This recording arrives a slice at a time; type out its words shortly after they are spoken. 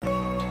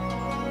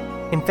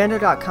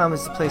Infendo.com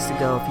is the place to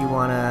go if you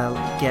want to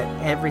get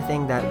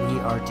everything that we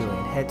are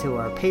doing. Head to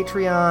our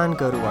Patreon,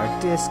 go to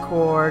our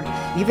Discord.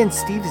 Even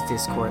Steve's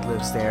Discord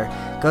lives there.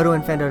 Go to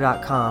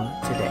Infendo.com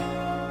today.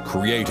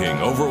 Creating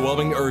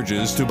overwhelming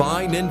urges to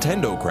buy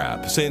Nintendo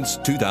crap since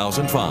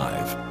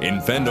 2005.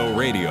 Infendo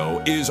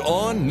Radio is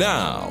on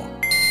now.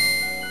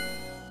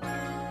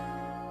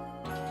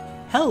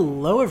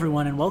 Hello,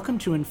 everyone, and welcome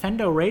to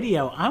Infendo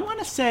Radio. I want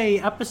to say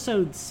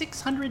episode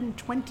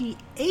 628?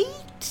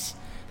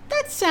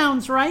 That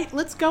sounds right.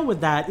 Let's go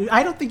with that.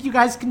 I don't think you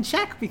guys can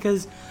check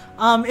because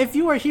if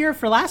you were here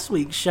for last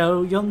week's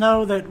show, you'll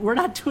know that we're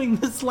not doing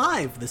this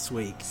live this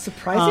week.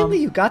 Surprisingly,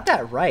 you got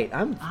that right.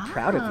 I'm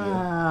proud of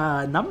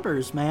you.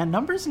 Numbers, man.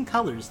 Numbers and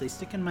colors. They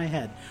stick in my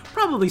head.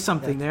 Probably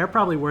something there.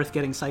 Probably worth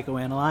getting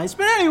psychoanalyzed.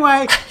 But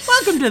anyway,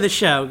 welcome to the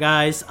show,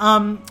 guys.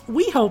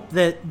 We hope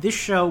that this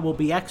show will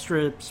be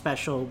extra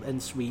special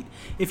and sweet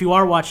if you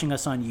are watching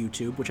us on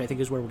YouTube, which I think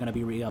is where we're going to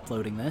be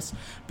re-uploading this,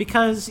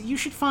 because you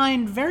should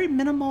find very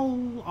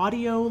minimal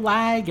audio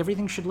lag.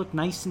 Everything should look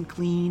nice and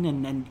clean,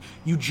 and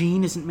Eugene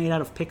isn't made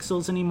out of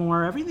pixels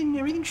anymore.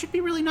 Everything should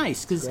be really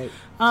nice because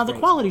the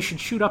quality should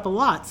shoot up a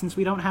lot since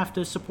we don't have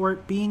to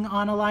support being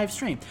on a live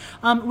stream.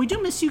 We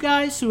do miss you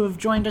guys who have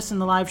joined us in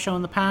the live show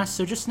in the past,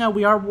 so just know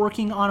we are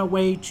working on a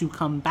way to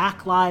come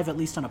back live, at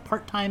least on a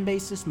part-time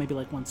basis, maybe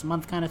like once a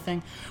month kind of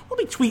thing. We'll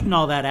be tweeting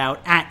all that out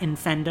at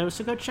Infendo,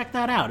 so go check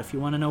that out if you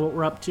want to know what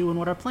we're up to and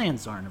what our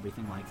plans are and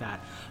everything like that.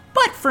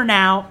 But for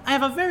now, I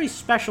have a very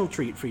special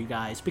treat for you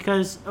guys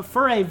because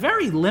for a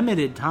very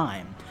limited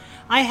time,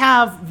 I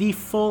have the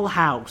full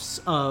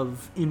house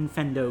of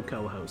Infendo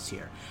co-hosts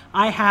here.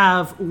 I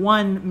have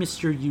one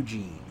Mr.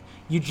 Eugene.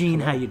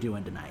 Eugene, how you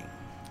doing tonight?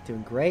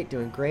 Doing great.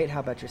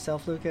 How about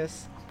yourself,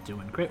 Lucas?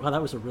 Doing great. Well,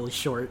 that was a really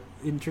short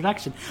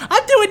introduction.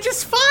 I'm doing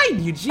just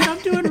fine, Eugene.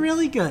 I'm doing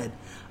really good.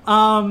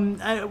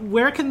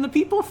 Where can the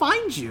people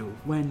find you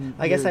when?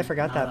 I guess I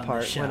forgot that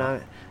part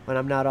when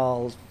I'm not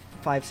all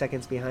 5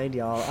 seconds behind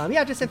y'all.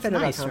 Yeah, just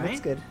Infendo.com. Nice, right?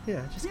 That's good.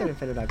 Yeah, just go to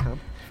Infendo.com.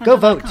 Go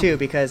vote, too,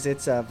 because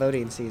it's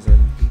voting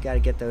season. You got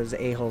to get those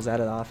a-holes out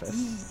of the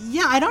office.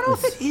 Yeah, I don't know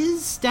if it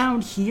is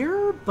down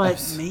here,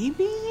 but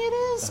maybe it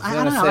is. I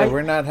don't know.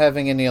 We're not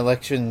having any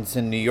elections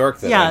in New York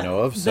that I know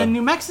of. So. The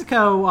New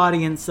Mexico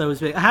audience, though, is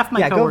big. Half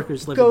my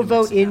coworkers live in New Mexico.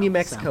 Go vote in New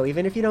Mexico. So.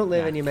 Even if you don't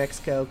live in New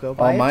Mexico, go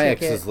buy a ticket. All my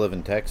exes live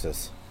in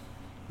Texas.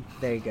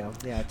 There you go.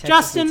 Yeah, Texas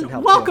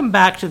Justin, welcome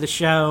back to the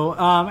show.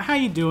 How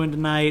you doing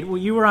tonight? Well,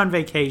 you were on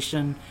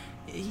vacation.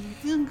 You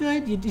feeling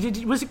good?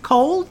 Was it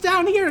cold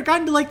down here? It got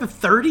into like the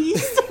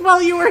 30s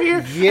while you were here?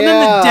 Yeah. And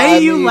then the day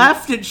you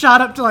left, it shot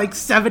up to like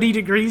 70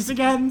 degrees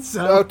again.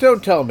 So. Oh,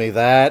 don't tell me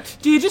that.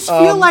 Do you just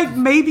feel like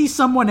maybe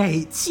someone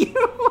hates you?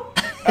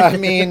 I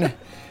mean,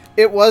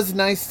 it was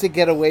nice to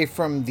get away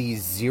from the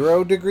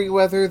 0-degree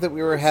weather that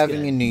we were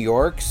having in New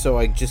York, so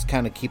I just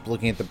kind of keep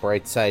looking at the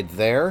bright side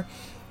there.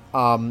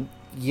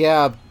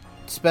 Yeah,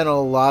 spent a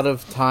lot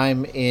of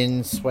time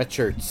in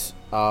sweatshirts.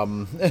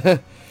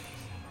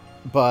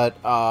 But,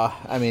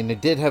 I mean,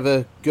 it did have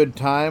a good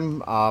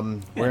time.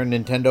 We're a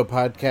Nintendo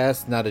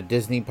podcast, not a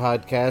Disney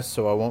podcast,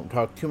 so I won't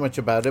talk too much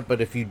about it.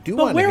 But if you do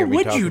want to hear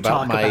me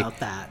talk about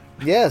that?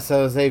 Yes,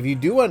 I was saying, if you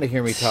do want to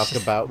hear me talk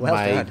about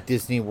my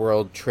Disney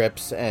World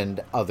trips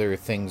and other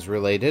things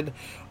related,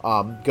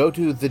 go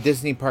to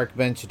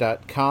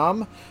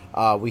thedisneyparkbench.com.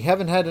 We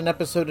haven't had an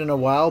episode in a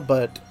while,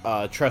 but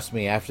trust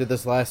me, after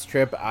this last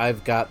trip,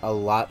 I've got a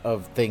lot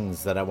of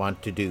things that I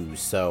want to do,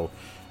 so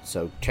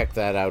check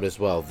that out as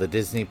well,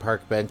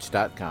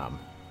 thedisneyparkbench.com.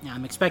 Yeah,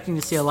 I'm expecting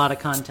to see a lot of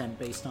content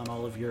based on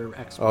all of your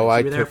exploits. Oh,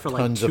 I took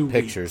tons of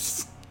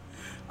pictures.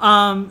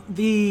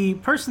 The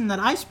person that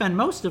I spend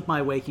most of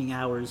my waking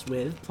hours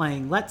with,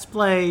 playing Let's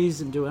Plays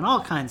and doing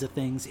all kinds of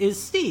things,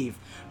 is Steve,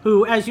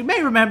 who, as you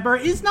may remember,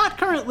 is not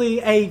currently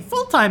a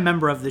full-time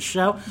member of the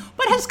show,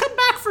 but has come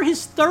back for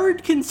his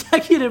third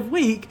consecutive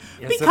week.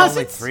 Is it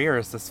only 3 or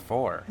is this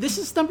 4? This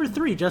is number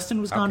 3. Justin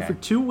was gone for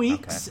 2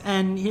 weeks,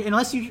 and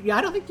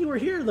I don't think you were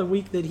here the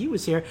week that he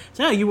was here.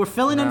 So no, you were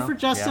filling in for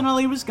Justin while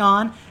he was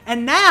gone,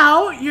 and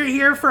now you're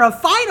here for a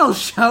final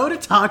show to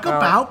talk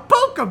about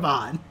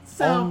Pokemon.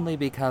 So. Only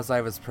because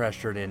I was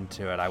pressured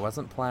into it. I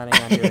wasn't planning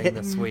on doing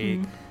this week,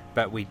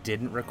 but we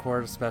didn't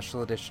record a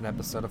special edition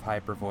episode of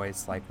Hyper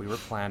Voice like we were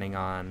planning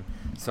on,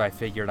 so I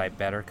figured I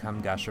better come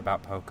gush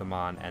about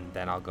Pokemon, and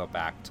then I'll go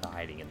back to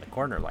hiding in the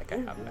corner like I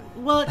have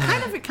been. Well, it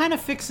kind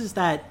of fixes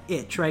that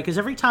itch, right? Because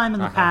every time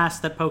in the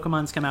past that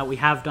Pokemon's come out, we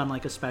have done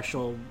like a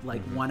special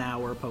 1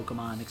 hour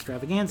Pokemon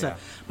extravaganza. Yeah.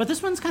 But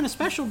this one's kind of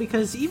special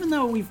because even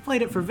though we've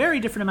played it for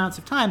very different amounts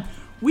of time,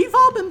 we've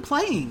all been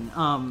playing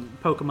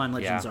Pokemon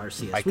Legends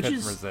Arceus, which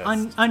is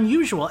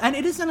unusual. And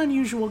it is an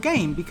unusual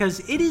game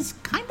because it is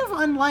kind of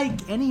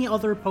unlike any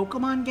other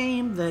Pokemon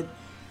game that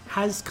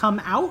has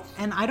come out.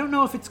 And I don't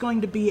know if it's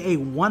going to be a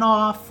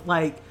one-off,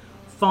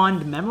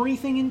 fond memory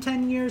thing in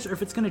 10 years, or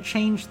if it's going to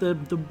change the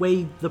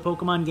way the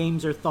Pokemon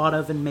games are thought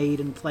of and made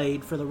and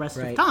played for the rest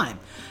of time.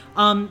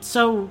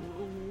 So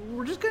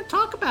we're just going to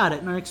talk about it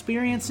and our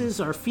experiences,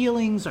 our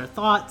feelings, our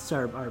thoughts,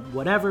 our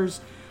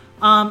whatevers.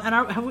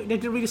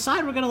 Did we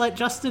decide we're going to let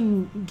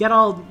Justin get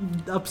all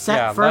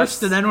upset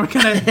first, and then we're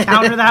going to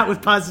counter that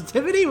with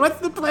positivity? What's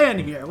the plan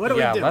here? What do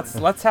we do? Yeah,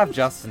 let's have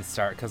Justin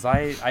start, because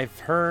I've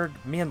heard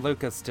me and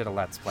Lucas did a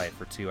Let's Play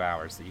for 2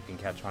 hours that you can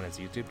catch on his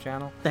YouTube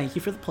channel. Thank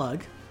you for the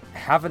plug.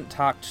 Haven't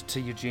talked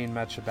to Eugene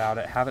much about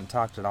it. Haven't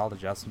talked at all to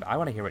Justin, but I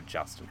want to hear what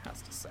Justin has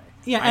to say.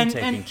 Yeah, I'm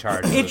taking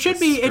charge. It should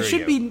be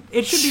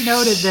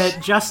noted that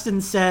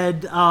Justin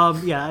said,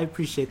 yeah, I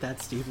appreciate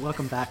that, Steve.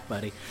 Welcome back,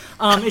 buddy.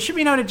 It should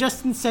be noted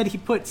Justin said he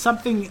put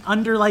something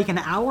under like an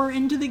hour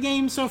into the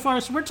game so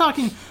far, so we're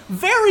talking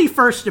very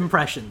first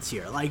impressions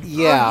here. Like,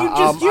 you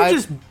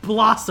just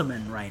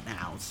blossoming right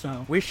now.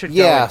 So we should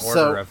go in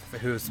order of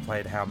who's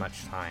played how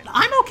much time.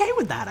 I'm okay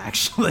with that,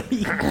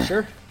 actually.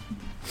 Sure.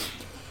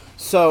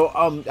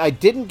 So, I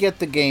didn't get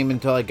the game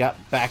until I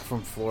got back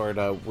from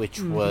Florida,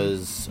 which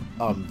was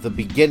the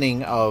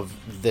beginning of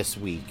this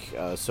week.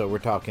 So we're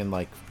talking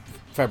like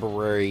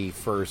February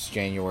 1st,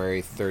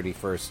 January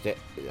 31st,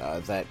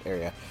 that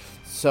area.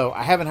 So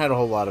I haven't had a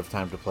whole lot of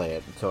time to play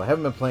it. So I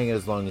haven't been playing it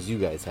as long as you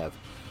guys have.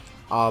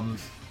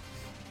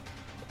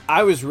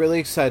 I was really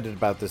excited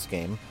about this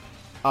game.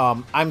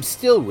 I'm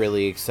still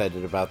really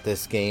excited about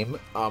this game.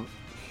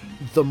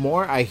 The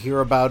more I hear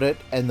about it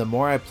and the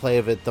more I play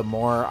of it, the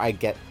more I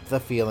get the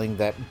feeling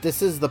that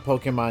this is the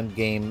Pokemon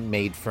game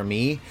made for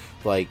me.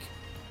 Like,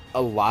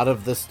 a lot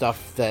of the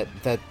stuff that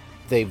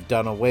they've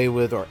done away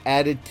with or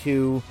added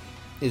to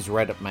is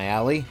right up my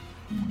alley.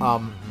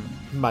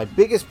 My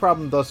biggest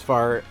problem thus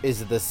far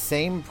is the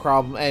same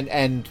problem,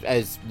 and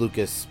as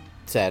Lucas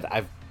said,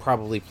 I've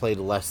probably played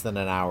less than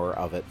an hour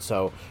of it.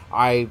 So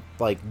I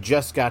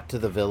just got to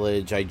the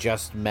village. I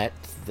just met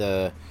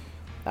the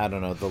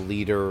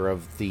leader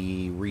of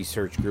the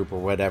research group or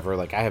whatever.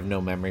 Like, I have no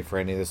memory for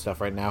any of this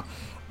stuff right now.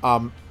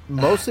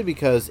 Mostly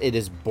because it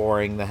is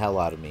boring the hell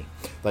out of me.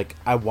 Like,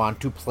 I want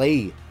to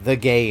play the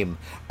game.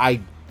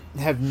 I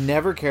have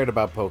never cared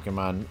about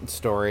Pokemon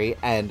story,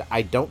 and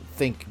I don't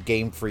think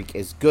Game Freak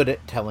is good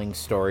at telling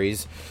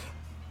stories.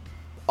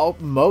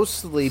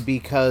 Mostly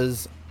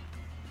because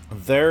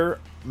their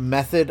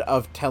method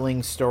of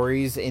telling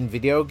stories in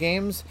video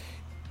games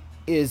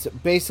is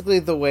basically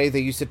the way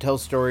they used to tell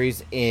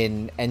stories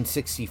in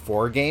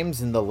N64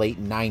 games in the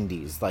late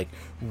 90s. Like,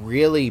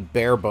 really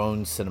bare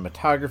bones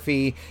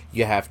cinematography.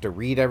 You have to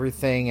read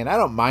everything, and I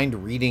don't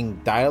mind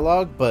reading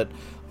dialogue, but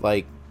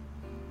like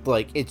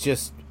it's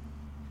just,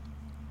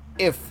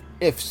 if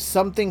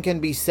something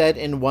can be said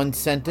in one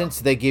sentence,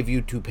 they give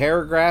you 2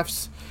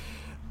 paragraphs.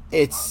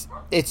 It's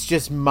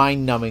just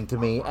mind-numbing to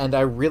me, and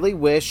I really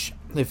wish,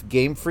 if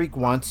Game Freak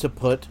wants to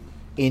put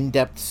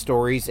in-depth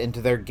stories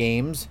into their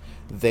games,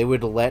 they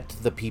would let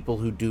the people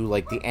who do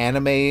like the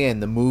anime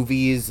and the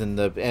movies and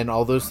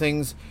all those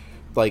things,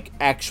 like,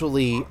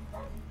 actually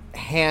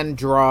hand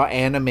draw,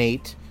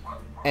 animate,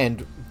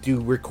 and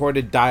do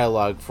recorded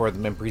dialogue for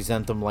them and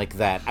present them like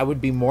that. I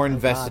would be more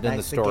invested in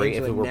the story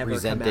if it were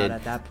presented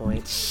at that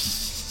point.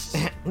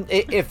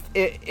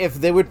 if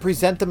they would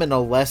present them in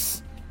a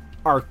less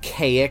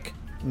archaic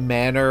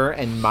manner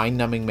and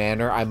mind-numbing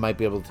manner, I might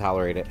be able to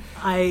tolerate it.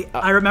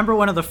 I remember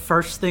one of the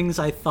first things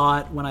I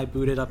thought when I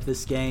booted up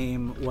this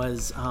game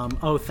was,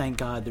 oh, thank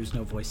God there's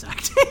no voice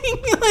acting.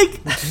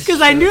 Because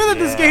I knew that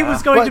this game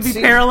was going to be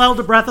parallel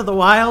to Breath of the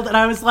Wild, and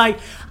I was like,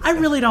 I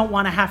really don't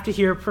want to have to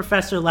hear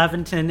Professor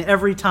Levinton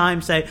every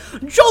time say,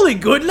 "Jolly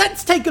good,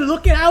 let's take a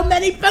look at how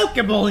many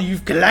Pokeball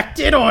you've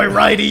collected, oi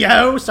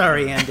righty-o."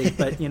 Sorry, Andy,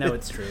 but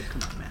it's true.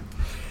 Come on, man.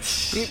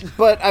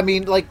 But, I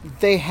mean, like,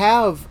 they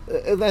have...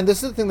 And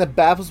this is the thing that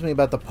baffles me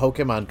about the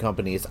Pokemon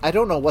companies. I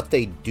don't know what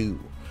they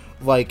do.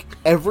 Like,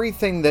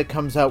 everything that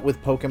comes out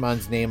with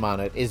Pokemon's name on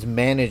it is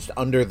managed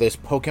under this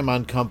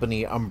Pokemon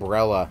company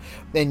umbrella.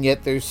 And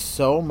yet there's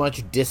so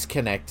much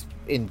disconnect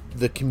in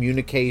the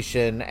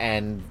communication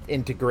and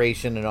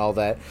integration and all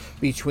that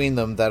between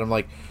them that I'm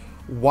like,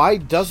 why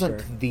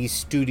doesn't the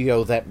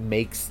studio that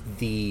makes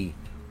the,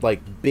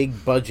 like,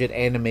 big-budget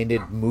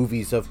animated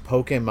movies of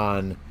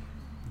Pokemon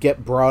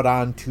get brought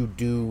on to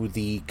do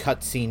the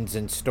cutscenes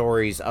and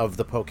stories of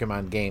the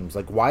Pokemon games?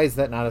 Like, why is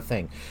that not a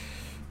thing?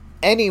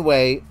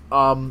 Anyway,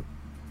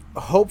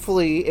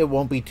 hopefully it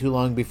won't be too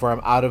long before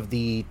I'm out of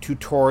the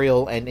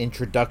tutorial and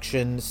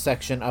introduction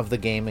section of the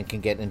game and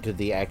can get into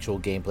the actual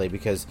gameplay,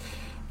 because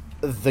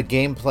the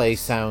gameplay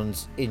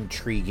sounds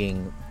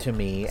intriguing to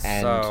me.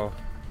 And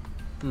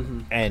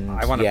and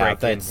I want to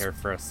break in here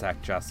for a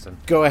sec, Justin.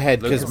 Go ahead,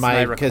 because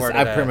I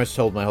pretty much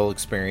told my whole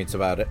experience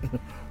about it.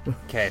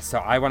 Okay, so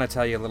I want to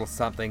tell you a little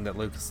something that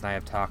Lucas and I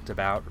have talked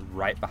about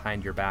right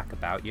behind your back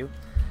about you.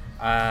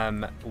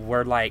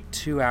 We're like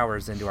 2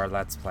 hours into our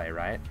Let's Play,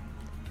 right?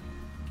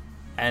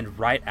 And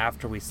right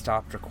after we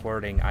stopped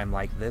recording, I'm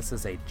like, this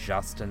is a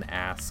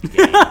Justin-ass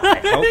game.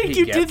 I hope think he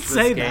you gets did this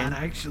say game. that,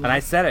 actually. And I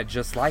said it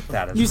just like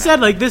that. You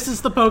said, like, this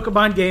is the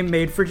Pokemon game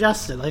made for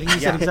Justin. I think you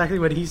said exactly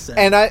what he said.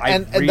 And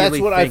and that's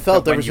what I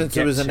felt ever since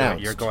it was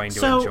announced. You're going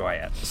to enjoy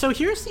it. So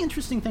here's the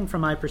interesting thing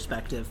from my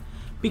perspective.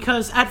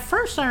 Because at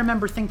first I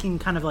remember thinking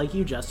kind of like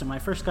you, Justin. When I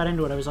first got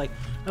into it, I was like,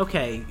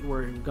 okay,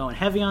 we're going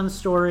heavy on the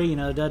story, you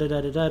know,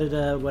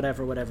 da-da-da-da-da-da,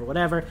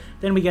 whatever.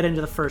 Then we get into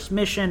the first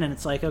mission, and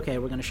it's like, okay,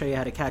 we're going to show you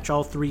how to catch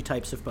all 3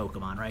 types of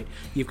Pokemon, right?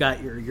 You've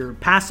got your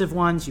passive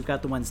ones, you've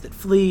got the ones that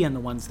flee, and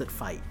the ones that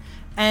fight.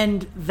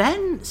 And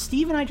then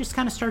Steve and I just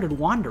kind of started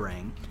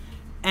wandering.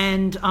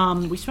 And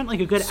we spent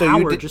like a good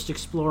hour just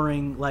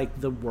exploring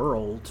like the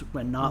world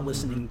and not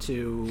listening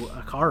to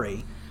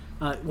Akari.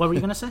 What were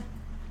you going to say?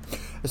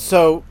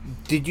 So,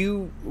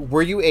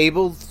 were you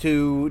able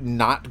to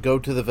not go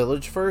to the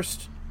village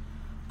first?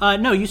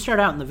 No, you start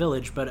out in the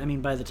village, but I mean,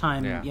 by the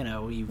time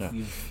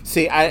you've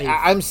see,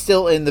 I'm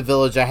still in the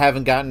village. I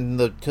haven't gotten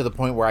to the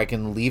point where I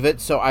can leave it,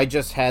 so I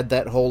just had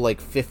that whole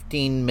like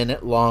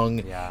 15-minute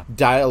long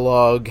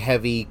dialogue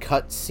heavy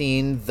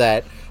cutscene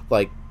that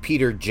like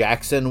Peter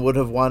Jackson would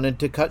have wanted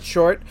to cut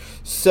short.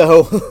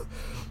 So.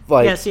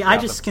 I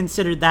just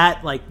considered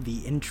that like the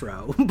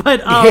intro,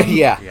 but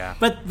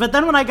But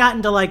then when I got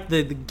into like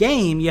the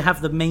game, you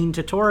have the main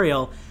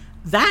tutorial.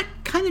 That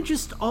kind of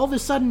just all of a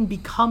sudden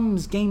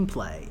becomes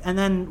gameplay, and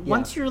then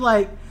once you're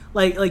like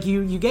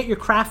you get your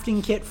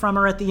crafting kit from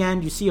her at the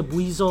end, you see a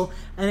Buizel,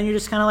 and then you're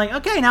just kind of like,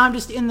 okay, now I'm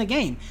just in the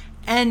game.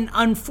 And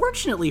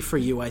unfortunately for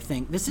you, I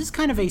think this is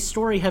kind of a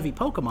story-heavy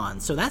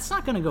Pokemon, so that's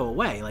not going to go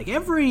away. Like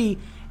every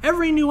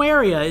new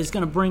area is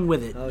going to bring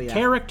with it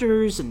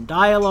characters and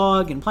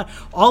dialogue and play.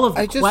 All of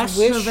the quests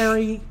are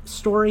very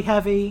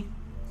story-heavy.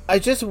 I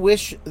just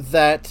wish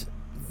that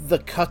the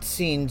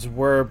cutscenes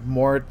were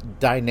more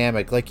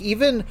dynamic. Like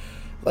even,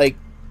 like,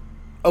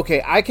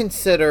 okay, I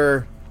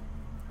consider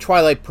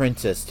Twilight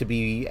Princess to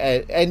be,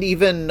 and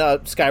even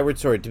Skyward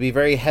Sword to be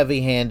very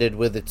heavy-handed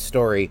with its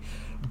story,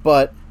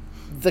 but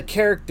the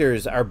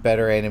characters are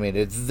better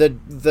animated.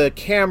 The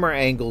camera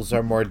angles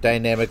are more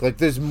dynamic. Like,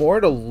 there's more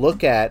to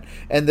look at,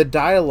 and the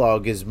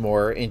dialogue is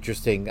more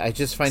interesting. I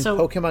just find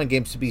Pokemon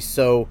games to be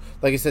so,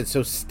 like I said,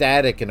 so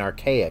static and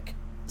archaic.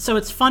 So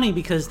it's funny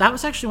because that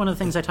was actually one of the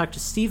things I talked to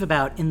Steve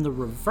about in the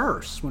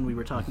reverse when we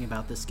were talking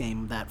about this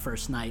game that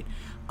first night.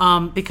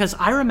 Because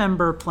I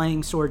remember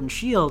playing Sword and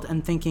Shield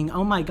and thinking,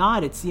 oh my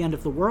god, it's the end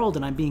of the world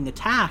and I'm being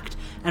attacked,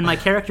 and my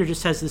character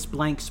just has this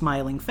blank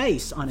smiling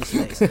face on his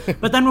face.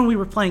 But then when we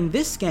were playing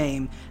this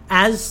game,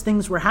 as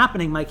things were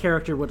happening, my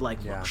character would look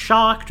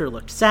shocked or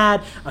look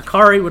sad.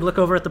 Akari would look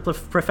over at the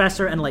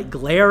professor and like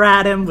glare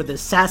at him with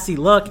this sassy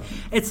look.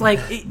 It's like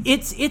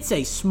it's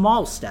a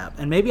small step,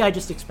 and maybe I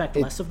just expect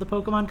less of the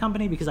Pokemon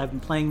Company because I've been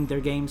playing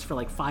their games for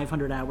like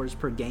 500 hours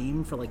per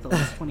game for like the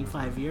last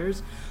 25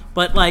 years.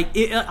 But like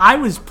I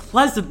was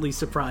pleasantly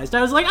surprised.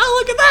 I was like,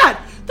 "Oh, look at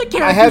that! The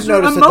characters I have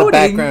noticed that the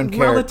background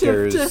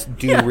characters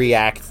do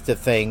react to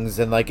things,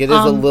 and like it is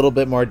a little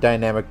bit more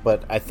dynamic.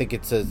 But I think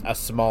it's a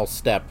small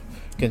step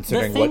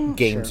considering what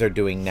games are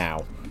doing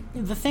now.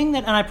 The thing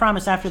that, and I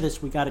promise after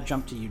this we got to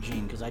jump to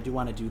Eugene because I do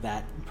want to do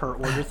that per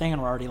order thing,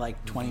 and we're already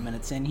like 20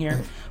 minutes in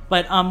here.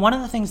 But one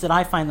of the things that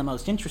I find the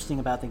most interesting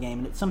about the game,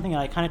 and it's something that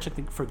I kind of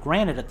took for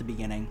granted at the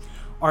beginning,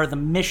 are the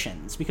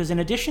missions. Because in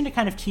addition to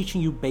kind of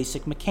teaching you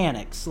basic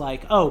mechanics,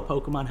 like, oh,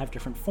 Pokemon have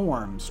different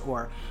forms,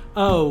 or,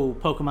 oh,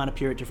 Pokemon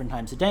appear at different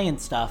times of day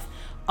and stuff,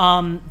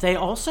 they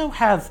also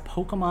have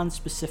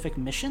Pokemon-specific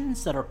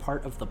missions that are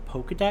part of the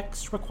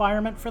Pokedex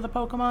requirement for the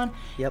Pokemon.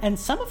 Yep. And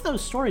some of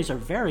those stories are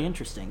very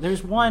interesting.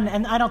 There's one,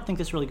 and I don't think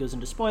this really goes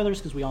into spoilers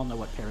because we all know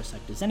what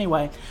Parasect is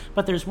anyway,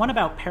 but there's one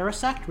about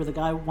Parasect where the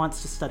guy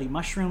wants to study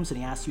mushrooms and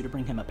he asks you to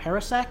bring him a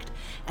Parasect.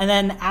 And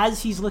then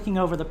as he's looking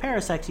over the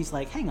Parasect, he's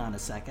like, hang on a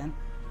second.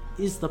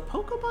 Is the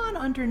Pokemon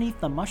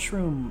underneath the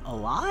mushroom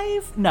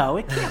alive? No,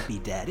 it can't be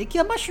dead.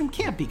 The mushroom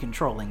can't be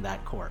controlling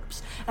that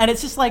corpse. And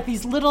it's just like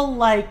these little,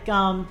 like,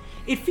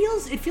 it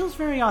feels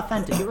very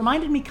authentic. It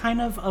reminded me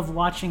kind of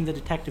watching the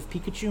Detective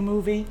Pikachu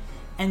movie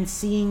and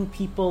seeing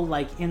people,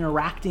 like,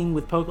 interacting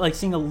with Pokemon, like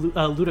seeing a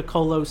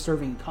Ludicolo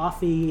serving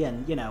coffee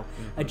and, you know,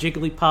 a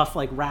Jigglypuff,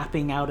 like,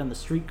 rapping out in the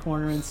street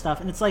corner and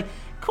stuff. And it's like,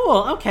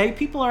 cool, okay,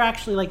 people are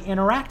actually, like,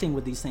 interacting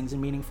with these things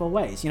in meaningful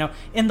ways. You know,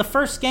 in the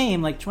first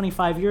game, like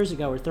 25 years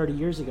ago or 30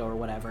 years ago or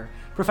whatever,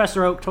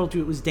 Professor Oak told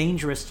you it was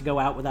dangerous to go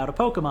out without a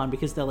Pokemon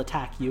because they'll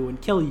attack you and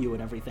kill you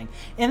and everything.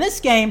 In this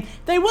game,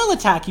 they will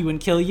attack you and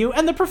kill you,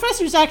 and the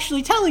professor's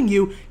actually telling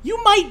you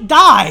you might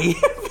die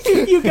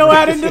if you go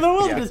out into the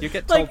wilderness. Yeah, you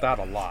get told that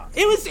a lot.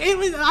 It was.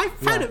 I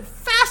found it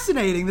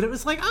fascinating that it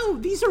was like, oh,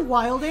 these are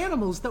wild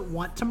animals that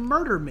want to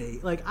murder me.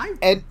 Like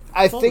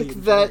I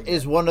think that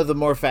is one of the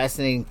more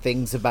fascinating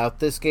things about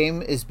this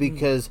game is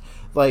because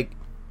like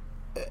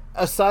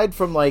aside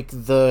from like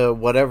the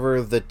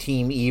whatever the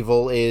team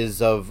evil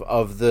is of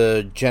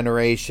the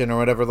generation or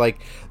whatever, like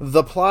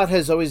the plot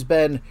has always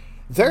been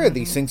there are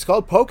these things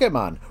called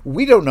Pokemon.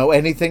 We don't know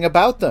anything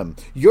about them.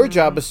 Your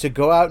job is to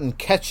go out and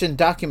catch and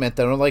document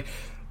them. I'm like,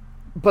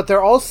 but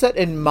they're all set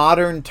in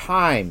modern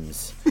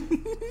times.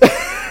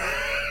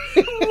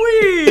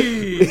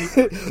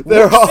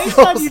 They're all based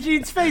on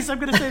Eugene's face. I'm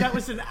going to say that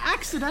was an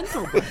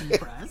accidental button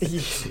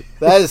press.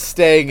 That is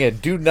staying in.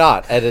 Do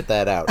not edit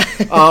that out.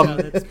 No,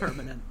 that's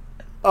permanent.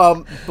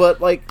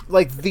 But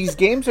like these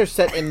games are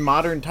set in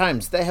modern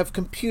times. They have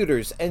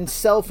computers and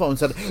cell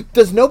phones.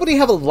 Does nobody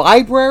have a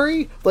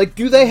library? Like,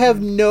 do they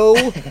have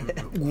no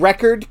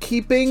record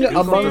keeping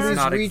among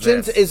these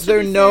regions? Is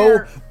there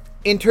no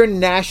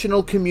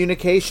international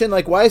communication?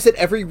 Like, why is it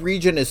every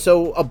region is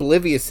so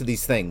oblivious to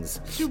these things?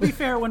 To be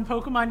fair, when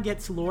Pokemon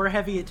gets lore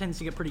heavy, it tends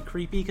to get pretty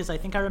creepy, because I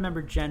think I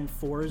remember Gen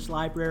 4's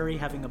library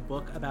having a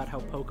book about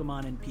how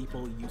Pokemon and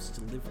people used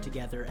to live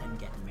together and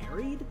get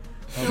married.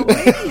 So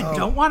maybe you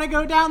don't want to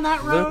go down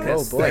that road.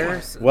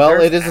 Lucas,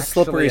 it is a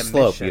slippery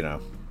slope, you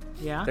know.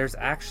 Yeah. There's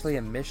actually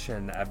a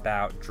mission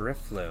about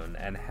Drifloon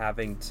and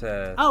having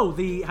to... Oh,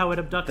 how it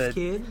abducts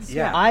kids?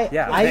 Yeah. I did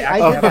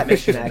that a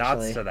mission, mission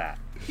nods actually. to that.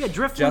 Yeah,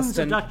 Drifloons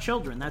abduct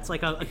children. That's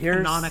like a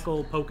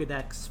canonical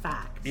Pokedex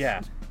fact.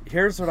 Yeah.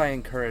 Here's what I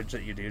encourage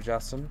that you do,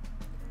 Justin.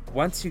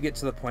 Once you get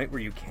to the point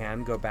where you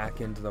can go back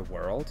into the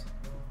world,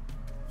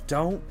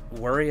 don't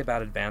worry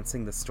about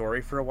advancing the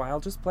story for a while.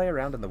 Just play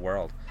around in the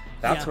world.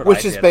 That's what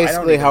Which I is did.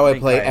 basically how I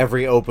play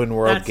every open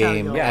world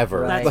game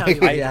ever. That's,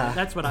 right.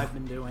 That's what I've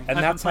been doing. And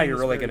that's how you're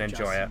really going to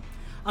enjoy it.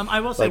 I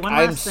will say one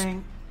last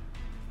thing.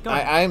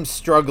 I'm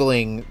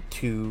struggling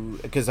to,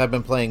 because I've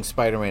been playing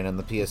Spider-Man on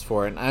the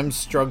PS4, and I'm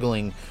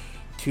struggling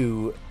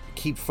to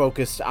keep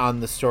focused on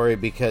the story,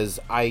 because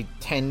I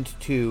tend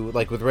to,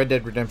 like with Red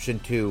Dead Redemption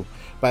 2,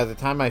 by the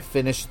time I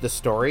finished the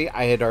story,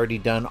 I had already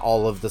done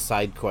all of the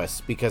side quests,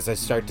 because I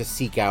start to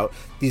seek out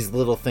these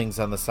little things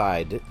on the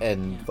side,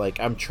 and like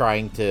I'm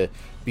trying to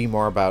be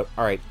more about,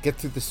 all right, get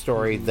through the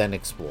story, then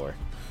explore.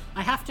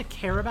 I have to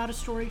care about a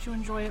story to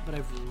enjoy it, but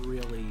I've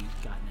really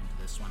gotten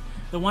into this one.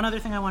 The one other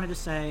thing I wanted to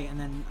say, and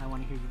then I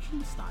want to hear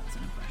Eugene's thoughts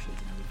and impressions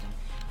and everything,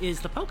 is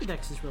the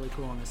Pokedex is really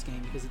cool in this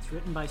game, because it's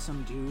written by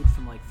some dude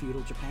from like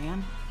feudal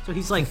Japan. So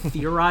he's like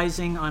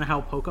theorizing on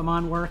how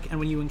Pokemon work, and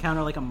when you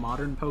encounter like a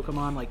modern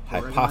Pokemon like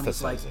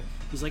Porygon,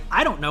 he's like,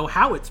 I don't know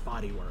how its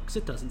body works.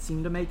 It doesn't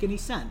seem to make any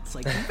sense.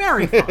 Like,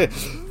 very fun.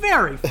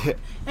 Very fun.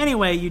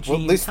 Anyway, Eugene,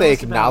 well, at least they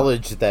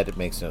acknowledge that it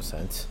makes no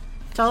sense.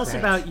 Tell us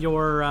about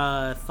your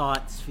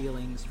thoughts,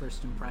 feelings,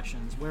 first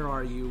impressions. Where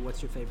are you?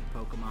 What's your favorite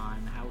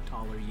Pokemon? How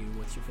tall are you?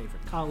 What's your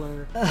favorite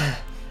color?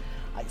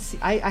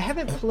 I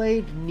haven't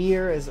played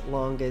near as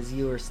long as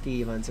you or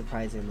Steve,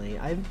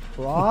 unsurprisingly. I'm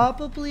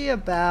probably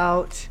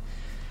about,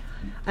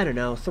 I don't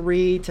know,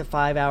 3 to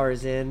 5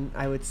 hours in,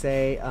 I would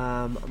say.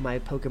 My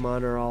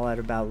Pokemon are all at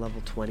about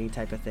level 20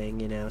 type of thing,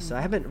 you know. So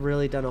I haven't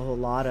really done a whole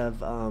lot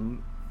of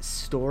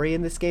story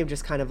in this game,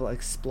 just kind of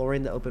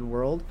exploring the open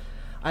world.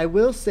 I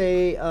will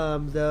say,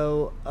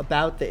 though,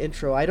 about the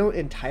intro, I don't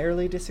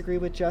entirely disagree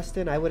with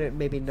Justin. I wouldn't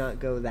maybe not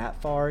go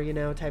that far, you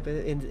know, type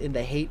of in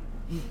the hate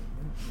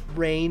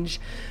range.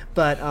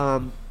 But,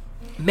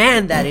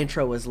 man, that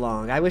intro was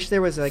long. I wish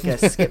there was like a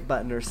skip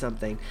button or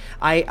something.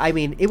 I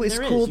mean, it was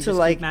cool to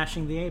like keep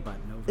mashing the A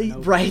button over and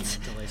over right.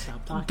 until they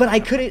stop talking. But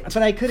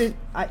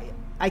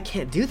I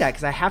can't do that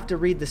because I have to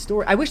read the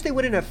story. I wish they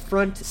wouldn't have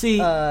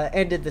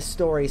ended the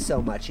story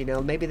so much, you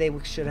know. Maybe they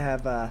should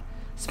have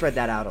spread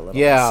that out a little.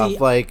 Yeah,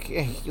 like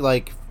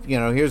you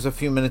know, here's a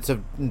few minutes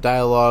of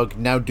dialogue,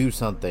 now do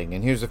something,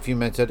 and here's a few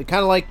minutes of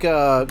kind of like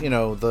you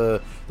know,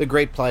 the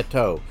Great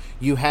Plateau.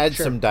 You had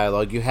some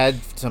dialogue, you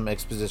had some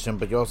exposition,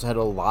 but you also had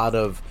a lot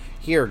of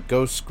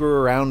go screw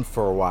around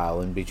for a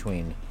while in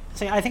between.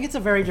 See, I think it's a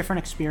very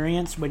different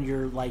experience when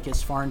you're like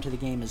as far into the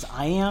game as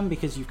I am,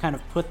 because you've kind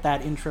of put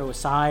that intro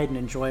aside and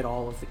enjoyed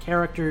all of the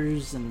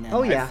characters and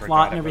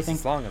plot and everything.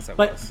 As long as it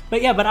was.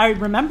 But I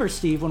remember,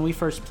 Steve, when we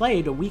first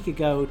played a week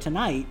ago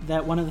tonight,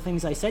 that one of the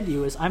things I said to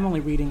you is I'm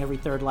only reading every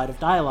third line of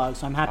dialogue,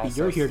 so I'm happy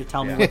you're here to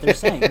tell me what they're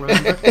saying.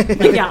 Remember?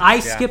 But I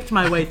skipped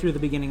my way through the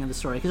beginning of the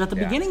story, because at the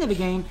beginning of the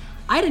game,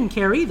 I didn't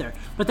care either.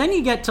 But then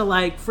you get to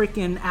like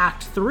freaking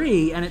Act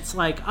 3, and it's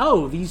like,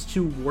 oh, these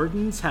two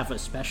wardens have a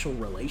special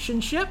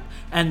relationship,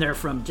 and they're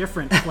from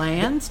different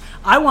clans.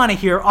 I want to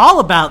hear all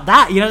about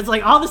that. You know, it's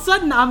like all of a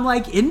sudden I'm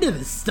like into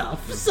this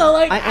stuff. So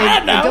like, I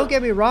don't know. And don't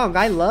get me wrong,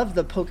 I love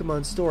the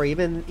Pokemon story,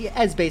 even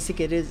as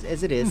basic it is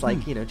as it is.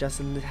 Like, you know,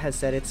 Justin has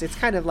said, it's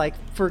kind of like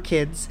for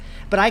kids,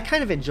 but I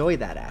kind of enjoy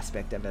that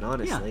aspect of it.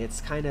 Honestly,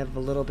 it's kind of a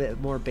little bit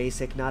more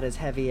basic, not as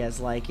heavy as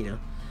like, you know,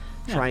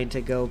 trying to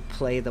go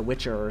play The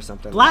Witcher or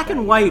something. Black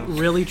and White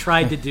really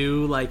tried to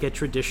do like a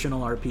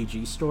traditional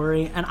RPG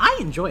story, and I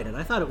enjoyed it.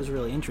 I thought it was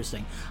really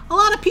interesting. A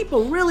lot of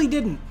people really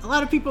didn't. A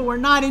lot of people were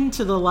not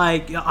into the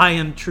like, I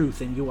am truth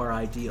and you are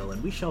ideal,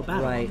 and we shall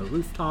battle on the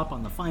rooftop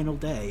on the final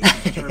day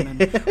and determine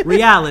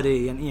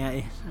reality.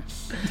 And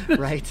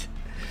right.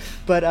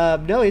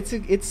 But no, it's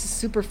a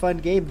super fun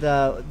game.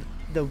 The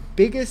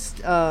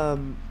biggest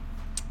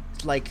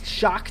like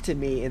shock to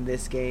me in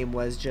this game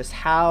was just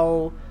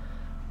how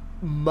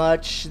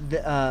much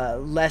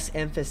less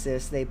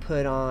emphasis they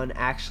put on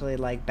actually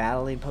like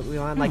battling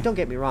Pokemon. Like, don't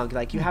get me wrong,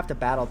 like you have to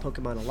battle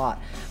Pokemon a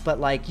lot, but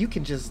like you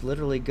can just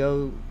literally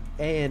go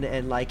in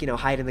and like, you know,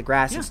 hide in the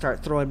grass and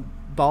start throwing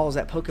balls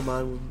at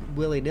Pokemon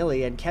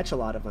willy-nilly and catch a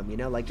lot of them, you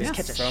know, like just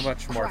catch a so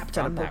much more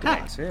fun that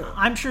way too.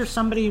 I'm sure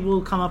somebody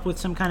will come up with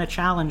some kind of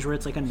challenge where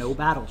it's like a no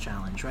battle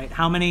challenge, right?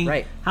 How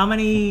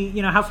many,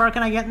 you know, how far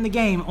can I get in the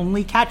game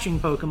only catching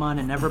Pokemon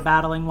and never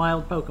battling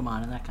wild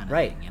Pokemon and that kind of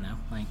thing, you know,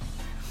 like.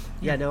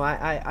 Yeah, no,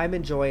 I'm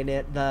enjoying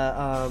it.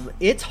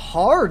 It's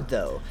hard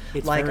though.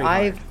 It's like very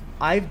hard.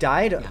 I've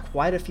died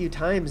quite a few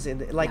times,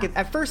 and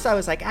at first I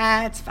was like,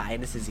 it's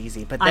fine, this is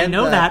easy. But then I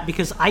know that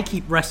because I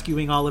keep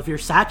rescuing all of your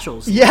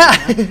satchels.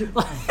 Yeah.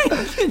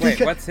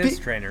 Wait, what's his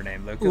trainer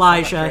name, Lucas?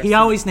 Elijah. He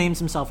always names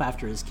himself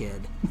after his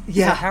kid.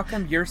 Yeah. So how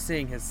come you're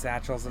seeing his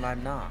satchels and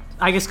I'm not?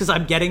 I guess because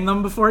I'm getting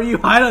them before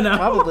you. I don't know.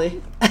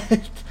 Probably.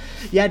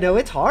 Yeah, no,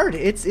 it's hard.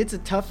 It's a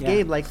tough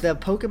game. Like the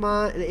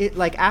Pokemon,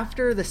 like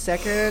after the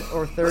second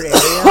or third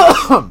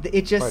area,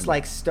 it just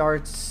like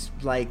starts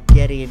like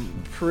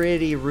getting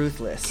pretty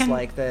ruthless.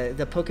 Like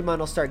the Pokemon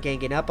will start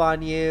ganging up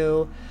on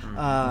you.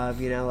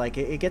 You know, like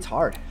it gets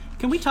hard.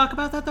 Can we talk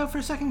about that though for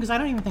a second? Because I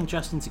don't even think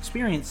Justin's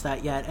experienced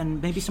that yet,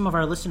 and maybe some of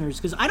our listeners,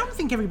 because I don't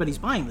think everybody's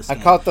buying this game.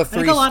 I caught the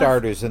 3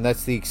 starters, and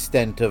that's the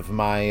extent of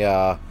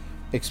my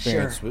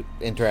experience with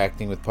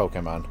interacting with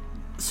Pokemon.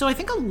 So I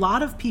think a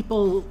lot of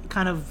people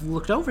kind of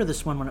looked over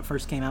this one when it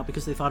first came out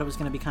because they thought it was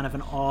going to be kind of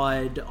an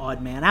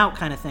odd man out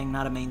kind of thing,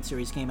 not a main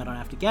series game, I don't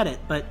have to get it.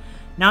 But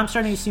now I'm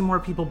starting to see more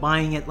people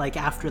buying it like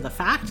after the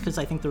fact because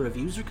I think the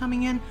reviews are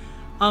coming in.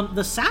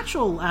 The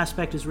satchel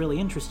aspect is really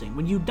interesting.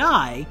 When you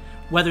die,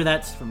 whether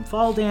that's from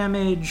fall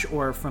damage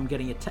or from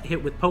getting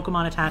hit with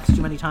Pokemon attacks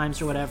too many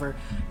times or whatever,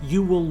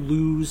 you will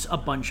lose a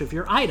bunch of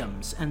your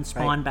items and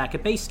spawn back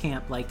at base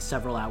camp like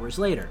several hours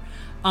later.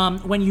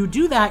 When you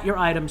do that, your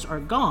items are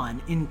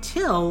gone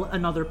until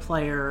another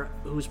player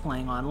who's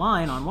playing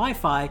online on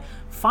Wi-Fi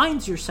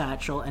finds your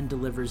satchel and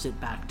delivers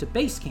it back to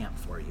base camp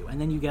for you, and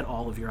then you get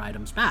all of your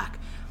items back.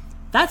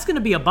 That's going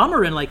to be a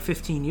bummer in like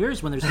 15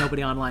 years when there's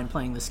nobody online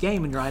playing this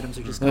game and your items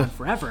are just gone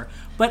forever.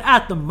 But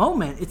at the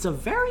moment, it's a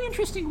very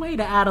interesting way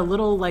to add a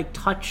little like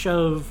touch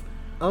of...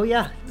 Oh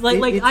yeah,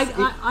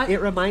 it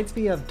reminds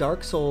me of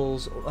Dark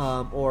Souls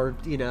or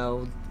you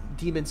know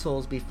Demon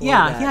Souls before.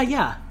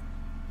 Yeah.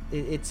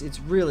 It's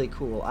really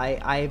cool.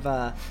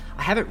 I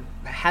haven't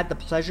had the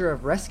pleasure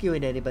of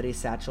rescuing anybody's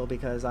satchel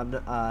because I'm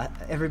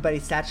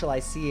everybody's satchel I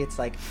see. It's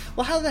like,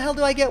 well, how the hell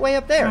do I get way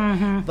up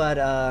there? But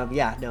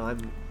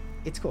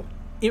it's cool.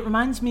 It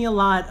reminds me a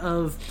lot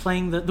of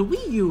playing the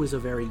Wii U is a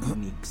very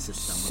unique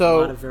system with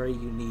a lot of very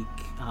unique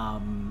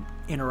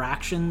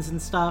interactions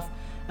and stuff.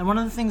 And one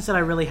of the things that I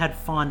really had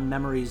fond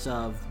memories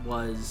of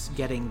was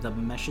getting the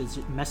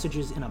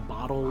messages in a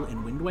bottle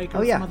in Wind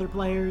Waker from other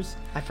players.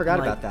 I forgot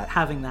about that.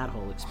 Having that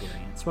whole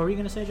experience. What were you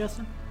going to say,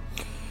 Justin?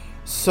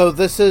 So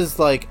this is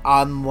like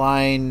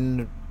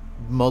online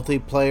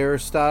multiplayer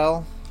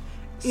style?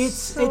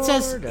 It's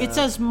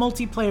as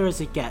multiplayer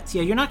as it gets.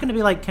 Yeah, you're not going to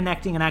be like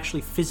connecting and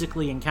actually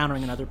physically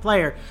encountering another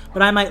player,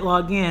 but I might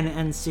log in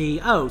and see,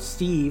 oh,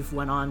 Steve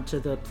went on to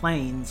the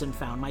plains and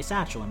found my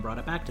satchel and brought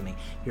it back to me.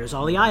 Here's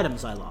all the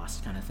items I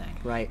lost, kind of thing.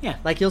 Right. Yeah.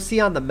 Like you'll see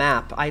on the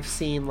map, I've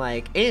seen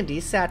like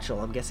Andy's satchel.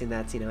 I'm guessing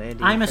that's,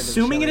 Andy. I'm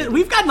assuming it is.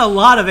 We've gotten a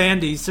lot of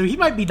Andys, so he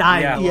might be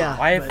dying. Yeah.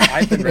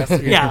 I've been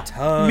rescuing a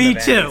ton of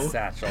Andy's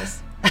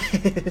satchels.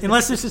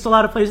 Unless there's just a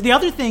lot of players. The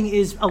other thing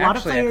is a lot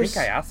of players.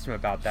 I think I asked him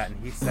about that,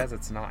 and he says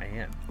it's not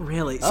him.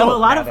 Really? So a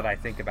lot now of that I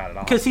think about it,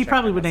 because he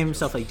probably would name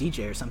himself like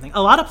DJ or something.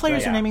 A lot of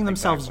players are naming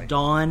themselves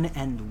Dawn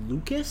and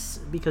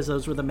Lucas because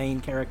those were the main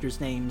characters'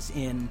 names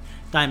in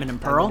Diamond and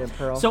Pearl.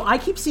 So I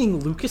keep seeing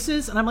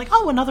Lucases, and I'm like,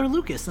 oh, another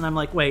Lucas, and I'm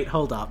like, wait,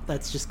 hold up,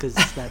 that's just because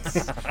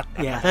that's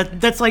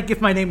that's like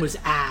if my name was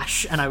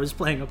Ash and I was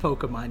playing a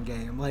Pokemon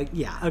game. Like,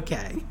 yeah,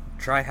 okay.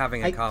 Try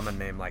having a common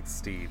name like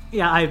Steve.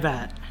 Yeah, I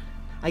bet.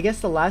 I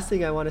guess the last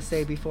thing I want to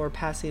say before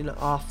passing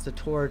off the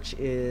torch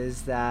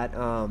is that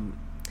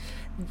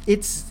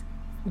it's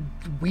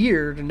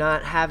weird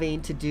not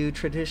having to do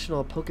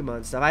traditional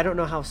Pokemon stuff. I don't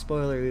know how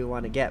spoilery we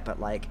want to get, but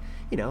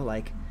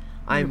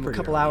I'm a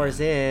couple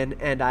hours in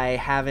and I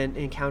haven't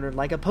encountered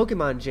like a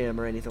Pokemon gym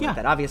or anything like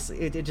that. Obviously,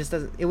 it just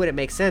doesn't. It wouldn't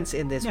make sense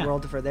in this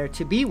world for there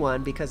to be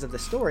one because of the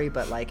story.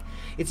 But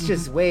it's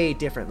just way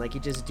different. Like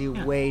you just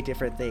do way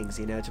different things,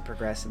 to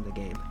progress in the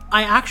game.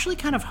 I actually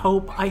kind of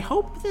hope. I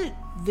hope that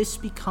this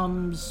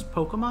becomes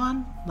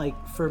Pokemon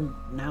from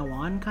now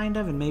on, kind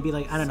of, and maybe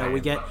I don't know.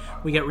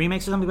 We get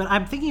remakes or something. But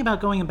I'm thinking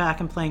about going back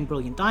and playing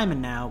Brilliant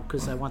Diamond now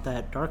because I want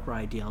that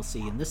Darkrai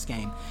DLC in this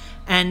game,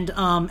 and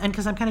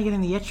because I'm kind of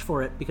getting the itch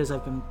for it because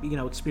I've been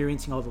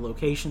experiencing all the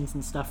locations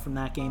and stuff from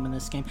that game in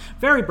this game.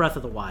 Very Breath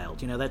of the Wild,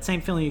 that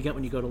same feeling you get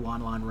when you go to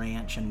Lon Lon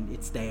Ranch and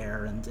it's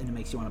there and it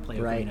makes you want to play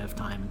Ocarina of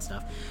Time and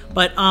stuff.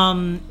 But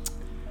I'm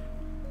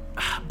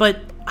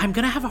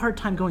going to have a hard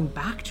time going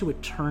back to a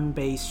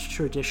turn-based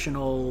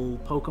traditional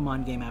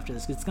Pokemon game after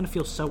this because it's going to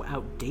feel so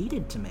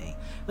outdated to me.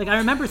 I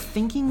remember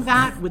thinking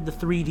that with the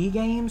 3D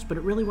games, but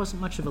it really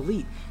wasn't much of a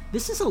leap.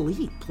 This is a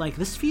leap.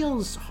 This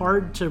feels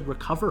hard to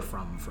recover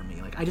from for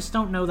me. I just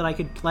don't know that I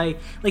could play...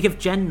 if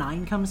Gen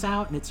 9 comes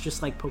out and it's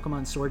just like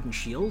Pokemon Sword and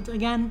Shield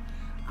again,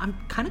 I'm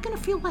kind of going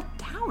to feel let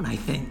down, I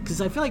think,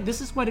 because I feel like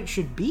this is what it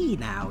should be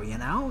now, you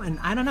know? And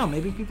I don't know,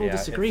 maybe people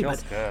disagree,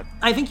 but good.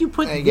 I think you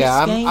put this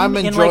game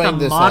in like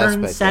a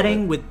modern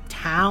setting with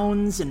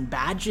towns and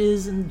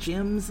badges and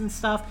gyms and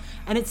stuff,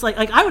 and it's like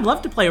I would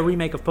love to play a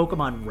remake of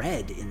Pokemon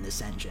Red in this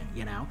engine,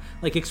 you know?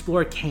 Like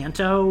explore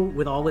Kanto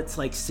with all its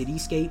like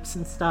cityscapes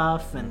and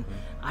stuff, and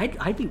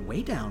I'd be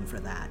way down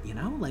for that, you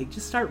know? Like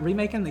just start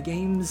remaking the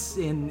games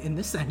in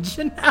this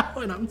engine now,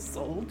 and I'm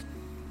sold.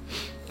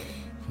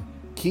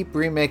 Keep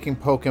remaking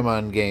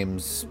Pokemon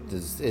games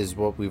is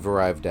what we've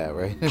arrived at,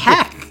 right?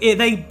 Heck,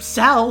 they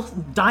sell.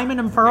 Diamond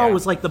and Pearl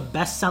was like the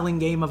best-selling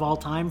game of all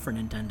time for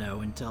Nintendo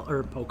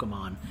or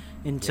Pokemon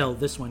until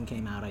this one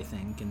came out, I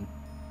think, and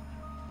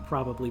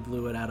probably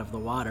blew it out of the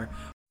water.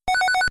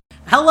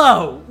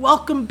 Hello,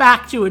 welcome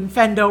back to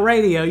Infendo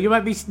Radio. You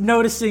might be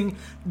noticing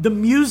the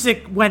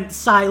music went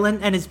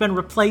silent and has been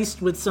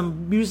replaced with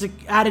some music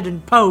added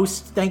in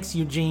post. Thanks,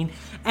 Eugene.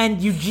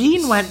 And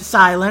Eugene went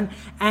silent,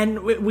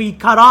 and we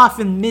cut off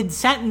in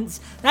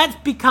mid-sentence. That's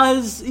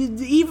because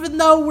even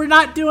though we're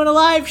not doing a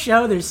live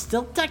show, there's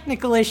still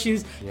technical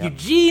issues. Yep.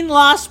 Eugene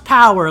lost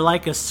power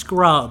like a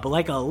scrub,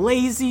 like a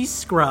lazy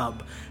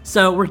scrub.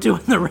 So we're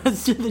doing the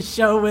rest of the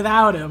show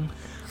without him.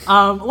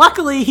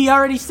 Luckily, he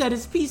already said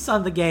his piece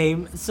on the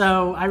game,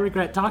 so I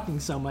regret talking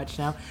so much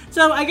now.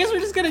 So I guess we're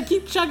just going to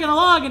keep chugging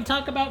along and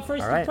talk about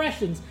first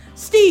impressions.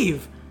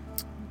 Steve,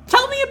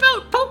 tell me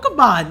about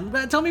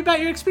Pokemon. Tell me about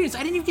your experience. I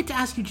didn't even get to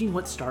ask Eugene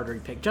what starter he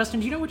picked.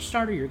 Justin, do you know which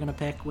starter you're going to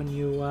pick when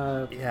you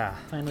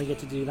finally get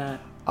to do that?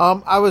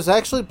 I was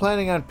actually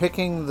planning on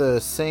picking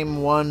the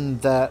same one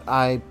that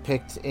I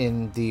picked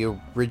in the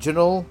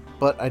original,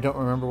 but I don't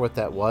remember what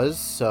that was,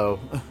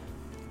 so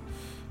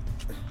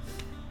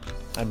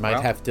I might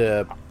have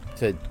to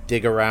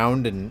dig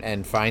around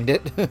and find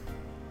it.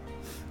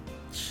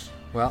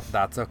 Well,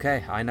 that's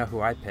okay. I know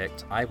who I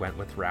picked. I went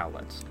with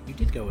Rowlet. You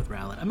did go with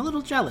Rowlet. I'm a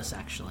little jealous,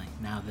 actually,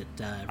 now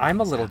that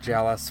I'm a little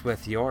jealous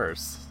with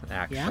yours,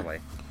 actually.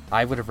 Yeah?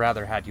 I would have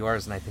rather had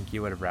yours, and I think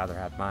you would have rather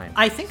had mine.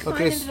 I think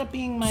mine ended up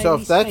being my So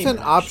if that's favorite,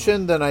 an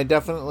option, then I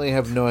definitely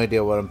have no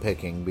idea what I'm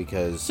picking,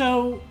 because...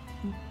 So,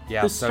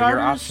 yeah, the so your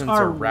options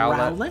are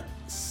Rowlet,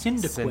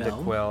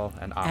 Cyndaquil,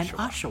 and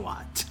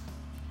Oshawott.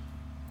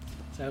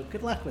 So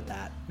good luck with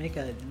that. Make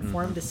an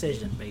informed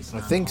decision based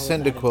on... I think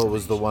Cyndaquil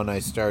was the one I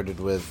started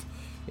with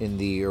in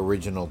the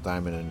original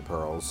Diamond and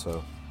Pearl,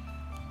 so...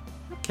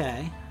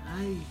 Okay.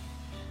 I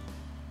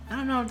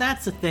don't know if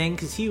that's a thing,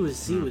 because he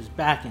was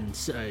back in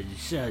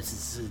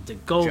the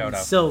gold and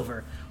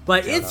silver.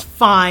 But it's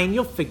fine.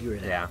 You'll figure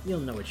it out. You'll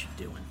know what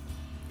you're doing.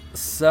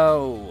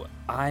 So,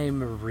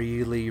 I'm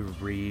really,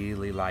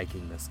 really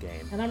liking this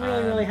game. And I'm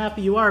really, really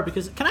happy you are,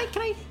 because... Can I...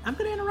 I'm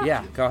going to interrupt you.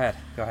 Yeah, go ahead.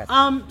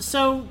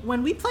 So,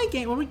 when we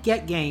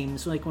get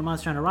games, like when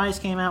Monster Hunter Rise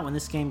came out, when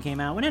this game came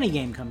out, when any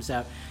game comes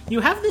out, you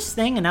have this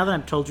thing, and now that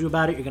I've told you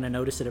about it, you're going to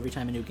notice it every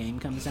time a new game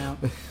comes out,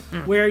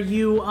 where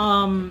you,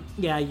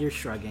 yeah, you're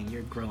shrugging,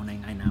 you're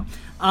groaning, I know.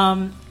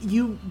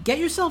 You get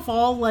yourself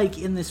all, like,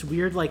 in this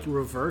weird, like,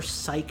 reverse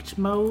psyched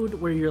mode,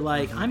 where you're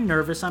like, I'm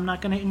nervous, I'm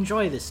not going to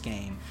enjoy this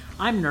game.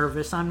 I'm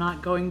nervous, I'm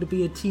not going to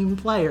be a team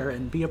player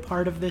and be a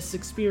part of this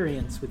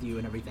experience with you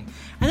and everything.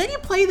 And then you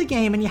play the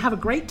game and you have a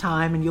great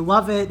time and you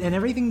love it and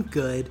everything's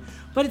good,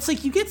 but it's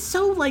like you get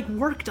so like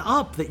worked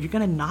up that you're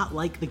going to not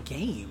like the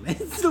game.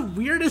 It's the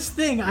weirdest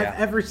thing I've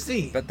ever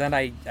seen. But then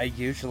I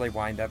usually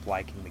wind up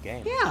liking the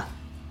game. Yeah.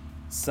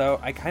 So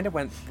I kind of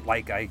went,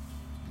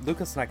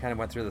 Lucas and I kind of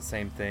went through the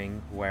same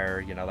thing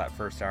where, you know, that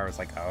first hour was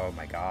like, oh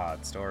my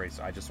god, stories,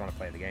 I just want to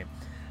play the game.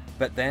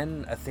 But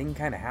then a thing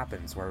kind of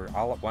happens where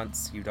all at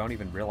once you don't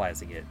even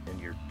realizing it and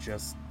you're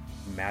just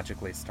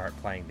magically start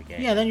playing the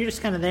game. Yeah, then you're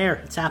just kind of there.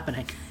 It's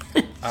happening.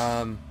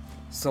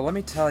 So let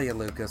me tell you,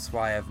 Lucas,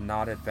 why I've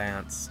not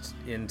advanced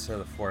into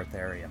the 4th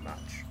area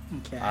much.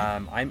 Okay.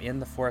 I'm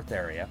in the 4th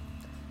area.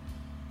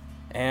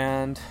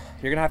 And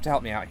you're going to have to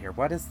help me out here.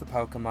 What is the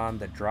Pokemon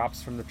that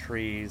drops from the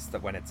trees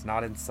that when it's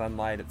not in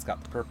sunlight, it's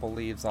got the purple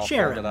leaves all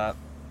folded up?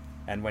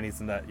 And when he's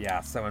in the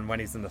when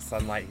he's in the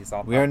sunlight, he's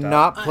all. We are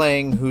not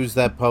playing Who's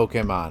That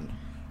Pokemon.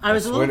 I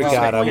was a little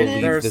disappointed. God, I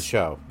will leave the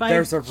show.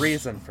 There's a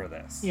reason for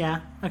this.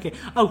 Yeah. Okay.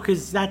 Oh,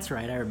 because that's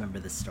right. I remember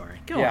this story.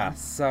 Go on. Yeah.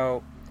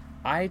 So,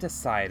 I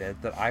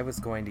decided that I was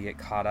going to get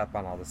caught up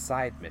on all the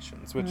side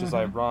missions, which is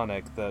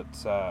ironic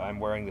that I'm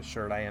wearing the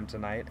shirt I am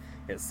tonight.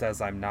 It says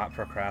I'm not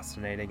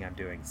procrastinating. I'm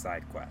doing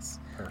side quests.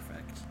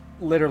 Perfect.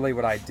 Literally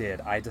what I did.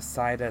 I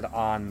decided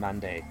on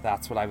Monday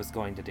that's what I was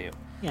going to do.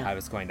 Yeah. I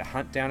was going to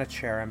hunt down a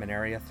Cherrim in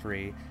Area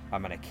 3.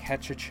 I'm going to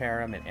catch a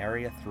Cherrim in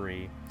Area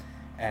 3.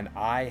 And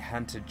I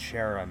hunted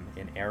Cherrim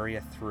in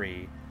Area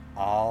 3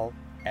 all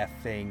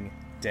effing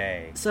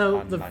day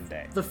on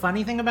Monday. The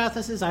funny thing about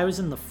this is I was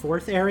in the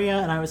 4th area,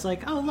 and I was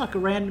like, oh, look, a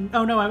random...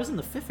 Oh, no, I was in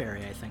the 5th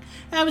area, I think.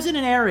 And I was in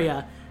an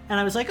area, and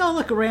I was like, oh,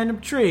 look, a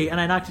random tree.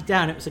 And I knocked it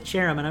down. It was a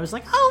Cherrim, and I was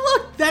like, oh,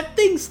 look, that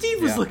thing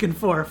Steve was looking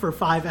for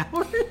 5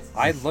 hours.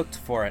 I looked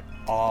for it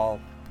all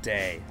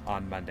day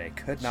on Monday.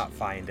 Could not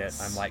find it.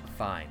 I'm like,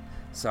 fine.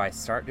 So I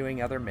start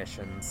doing other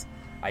missions.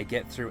 I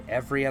get through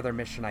every other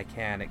mission I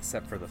can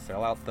except for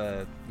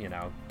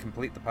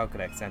complete the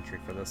Pokedex entry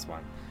for this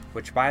one.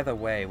 Which, by the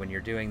way, when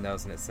you're doing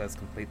those and it says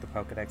complete the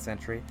Pokedex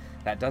entry,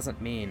 that doesn't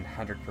mean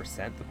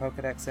 100% the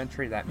Pokedex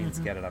entry. That means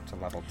get it up to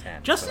level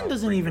 10. Justin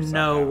doesn't even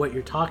know what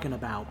you're talking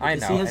about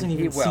because I know, he hasn't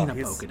even seen a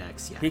He's,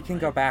 Pokedex yet. He can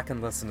go back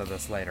and listen to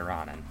this later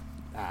on.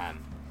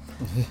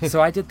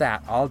 So I did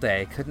that all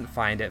day, couldn't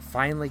find it,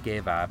 finally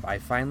gave up. I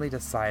finally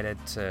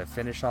decided to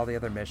finish all the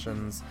other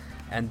missions,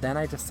 and then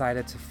I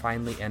decided to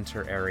finally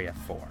enter Area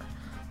 4.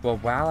 Well,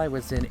 while I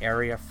was in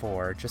Area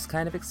 4, just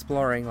kind of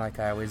exploring like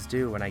I always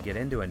do when I get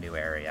into a new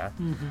area,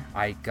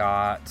 I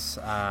got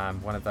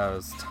one of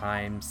those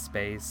time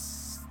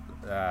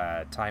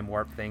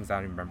warp things. I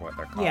don't even remember what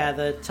they're called. Yeah,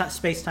 the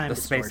space-time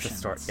distortion. Space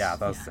distort. Yeah,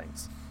 those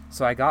things.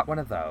 So I got one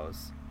of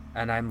those,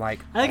 and I'm like,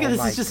 I think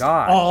this is just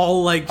God.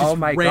 all like just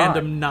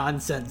random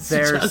nonsense.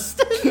 There's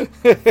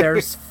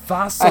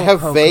fossil I have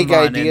Pokemon vague in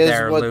ideas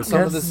there, what Lucas.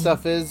 some of the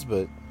stuff is,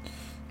 but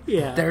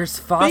yeah, there's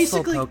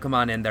fossil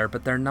Pokemon in there,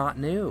 but they're not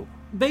new.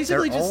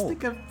 Basically, They're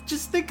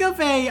just think of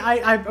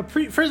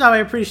first off, I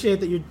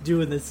appreciate that you're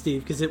doing this,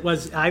 Steve, because it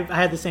was I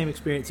had the same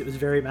experience. It was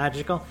very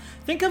magical.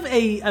 Think of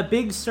a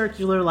big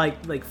circular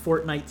like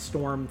Fortnite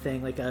storm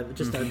thing, like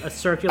a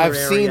circular I've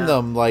area. seen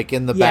them like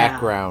in the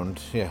background.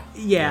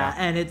 Yeah,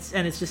 and it's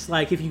just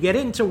like if you get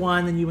into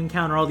one, then you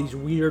encounter all these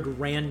weird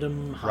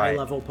random high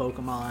level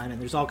Pokemon, and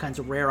there's all kinds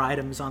of rare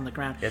items on the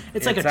ground.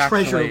 It's like a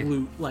treasure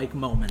loot like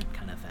moment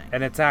kind of thing.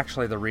 And it's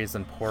actually the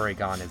reason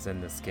Porygon is in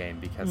this game,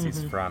 because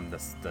he's from the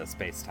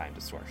space-time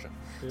distortion.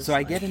 So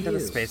I get into the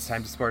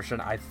space-time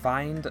distortion, I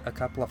find a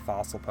couple of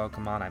fossil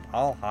Pokemon, I'm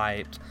all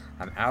hyped,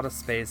 I'm out of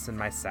space in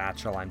my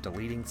satchel, I'm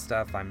deleting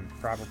stuff I'm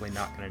probably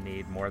not going to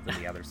need more than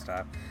the other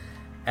stuff.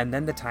 And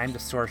then the time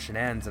distortion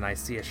ends and I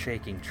see a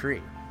shaking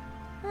tree.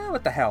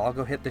 What the hell, I'll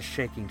go hit this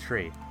shaking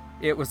tree.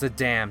 It was a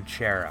damn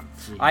Cherim.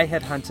 I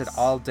had hunted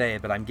all day,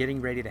 but I'm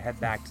getting ready to head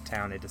back to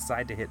town. I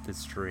decide to hit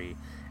this tree,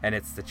 and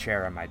it's the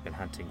Cherim I'd been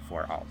hunting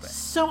for all day.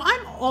 So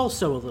I'm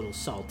also a little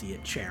salty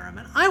at Cherim,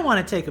 and I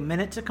want to take a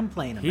minute to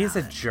complain about it. He's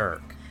a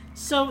jerk.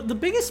 So the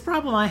biggest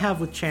problem I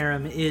have with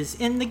Cherim is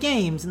in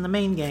the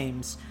main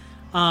games,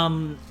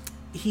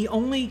 he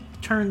only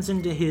turns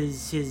into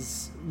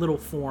his little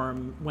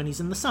form when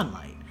he's in the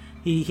sunlight.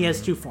 He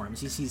has two forms.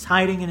 He's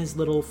hiding in his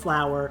little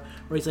flower,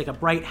 or he's like a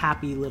bright,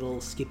 happy little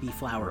skippy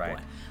flower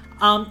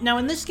boy. Now,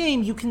 in this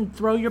game, you can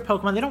throw your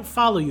Pokemon. They don't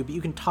follow you, but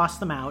you can toss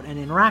them out and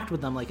interact with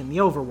them, like in the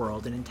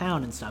overworld and in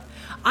town and stuff.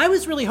 I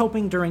was really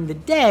hoping during the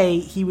day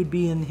he would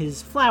be in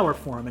his flower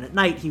form, and at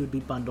night he would be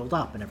bundled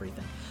up and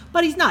everything.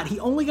 But he's not. He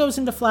only goes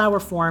into flower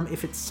form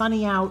if it's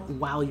sunny out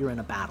while you're in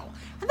a battle.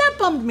 And that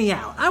bummed me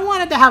out. I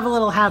wanted to have a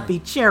little happy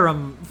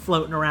Cherim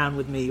floating around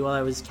with me while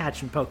I was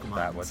catching Pokemon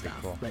That would and stuff.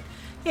 be cool. But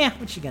yeah,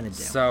 what you gonna do?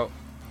 So,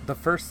 the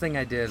first thing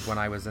I did when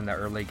I was in the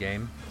early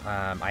game,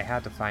 I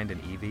had to find an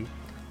Eevee.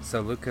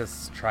 So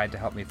Lucas tried to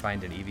help me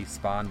find an Eevee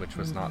spawn, which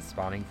was not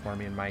spawning for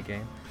me in my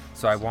game.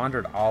 So I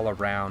wandered all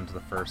around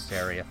the first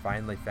area,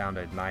 finally found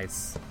a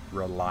nice,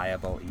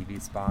 reliable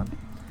Eevee spawn.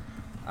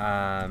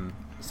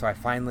 So I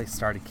finally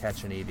started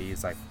catching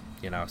Eevees. I,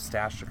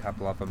 stashed a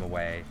couple of them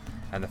away.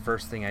 And the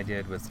first thing I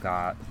did was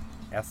got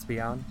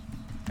Espeon,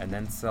 and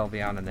then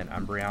Sylveon, and then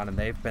Umbreon, and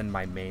they've been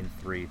my main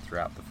three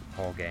throughout the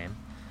whole game.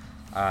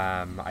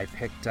 I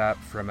picked up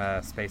from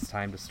a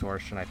space-time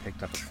distortion, I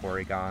picked up a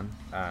Porygon,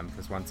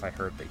 because once I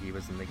heard that he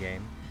was in the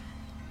game,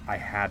 I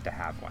had to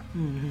have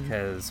one.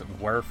 Because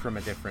we're from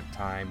a different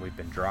time, we've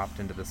been dropped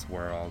into this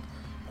world,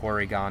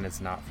 Porygon is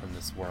not from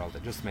this world,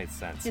 it just made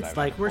sense. It's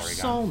like we're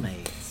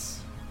soulmates.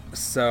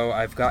 So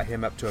I've got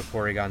him up to a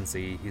Porygon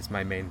Z, he's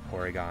my main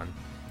Porygon.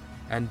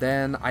 And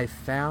then I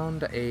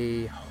found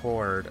a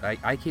horde.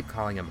 I keep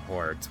calling them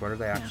hordes. What are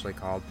they actually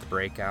called? The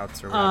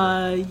breakouts or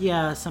whatever?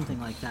 Yeah, something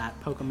like that.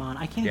 Pokemon.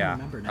 I can't even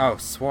remember now. Oh,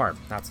 swarm.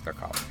 That's what they're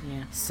called.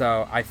 Yeah.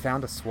 So I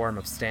found a swarm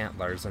of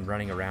Stantlers, and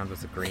running around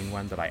was a green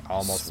one that I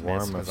almost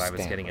missed because I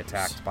was getting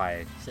attacked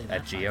by a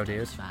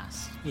Geodude.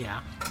 Yeah.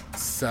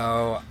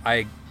 So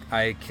I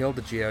killed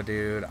the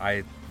Geodude.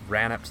 I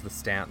ran up to the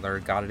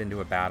Stantler, got it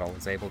into a battle,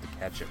 was able to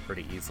catch it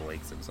pretty easily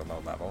because it was a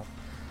low level.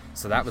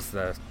 So that was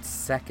the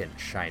second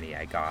shiny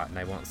I got, and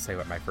I won't say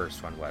what my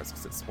first one was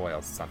because it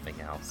spoils something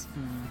else.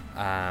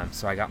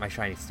 So I got my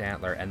shiny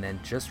Stantler, and then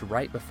just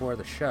right before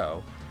the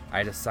show,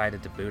 I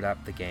decided to boot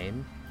up the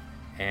game,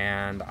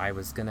 and I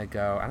was going to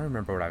go, I don't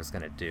remember what I was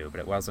going to do,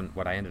 but it wasn't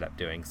what I ended up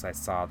doing because I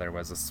saw there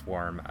was a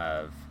swarm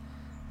of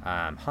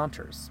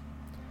Haunters.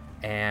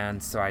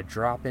 And so I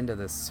drop into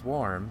this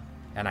swarm,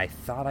 and I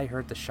thought I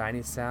heard the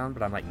shiny sound,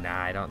 but I'm like,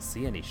 nah, I don't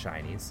see any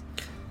shinies.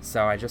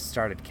 So I just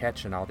started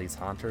catching all these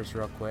Haunters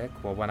real quick.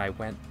 Well, when I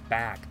went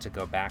back to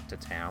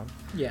town,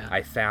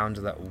 I found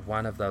that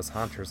one of those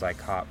Haunters I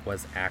caught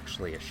was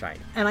actually a shiny.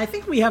 And I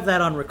think we have that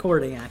on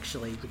recording,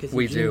 actually, because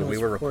we do. We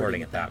were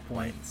recording at that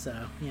point. So,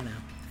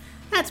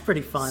 that's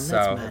pretty fun.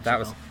 So that's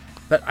magical.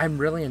 But I'm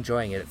really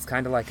enjoying it. It's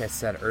kind of like I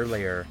said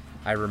earlier.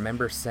 I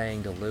remember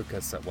saying to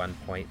Lucas at one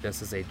point,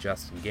 this is a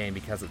Justin game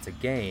because it's a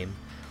game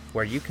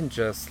where you can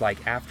just,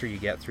 like, after you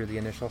get through the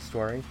initial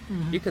story,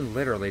 you can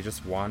literally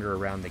just wander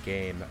around the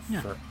game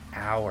for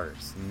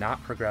hours,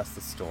 not progress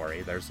the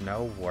story. There's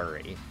no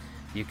worry.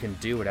 You can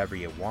do whatever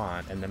you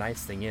want, and the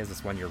nice thing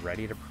is when you're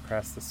ready to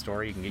progress the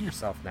story, you can get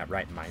yourself in that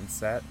right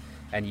mindset,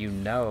 and you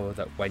know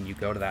that when you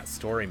go to that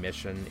story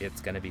mission, it's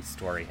going to be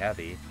story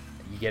heavy.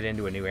 You get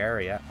into a new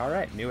area. All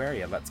right, new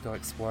area. Let's go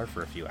explore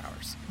for a few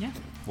hours. Yeah.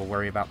 We'll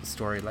worry about the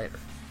story later.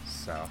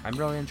 So I'm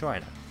really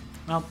enjoying it.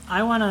 Well,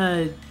 I want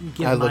to give my 2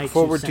 cents. I look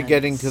forward to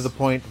getting to the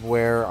point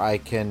where I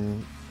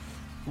can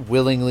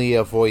willingly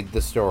avoid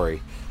the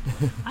story.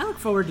 I look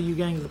forward to you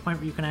getting to the point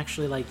where you can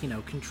actually, like,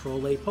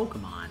 control a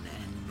Pokemon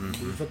and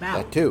move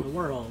about the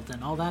world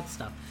and all that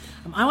stuff.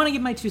 I want to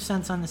give my 2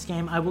 cents on this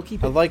game. I will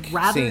keep it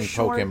rather seeing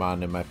short.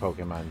 Pokemon in my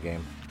Pokemon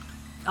game.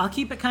 I'll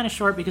keep it kind of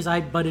short because I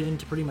butted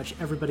into pretty much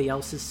everybody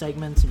else's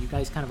segments, and you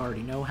guys kind of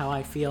already know how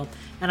I feel.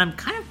 And I'm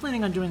kind of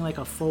planning on doing like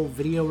a full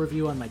video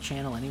review on my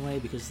channel anyway,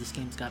 because this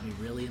game's got me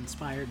really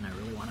inspired, and I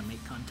really want to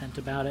make content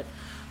about it.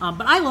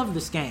 But I love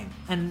this game,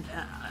 and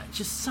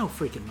just so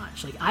freaking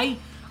much. Like,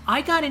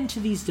 I got into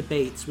these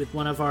debates with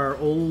one of our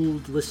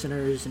old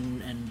listeners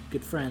and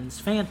good friends,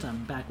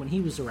 Phantom, back when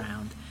he was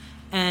around.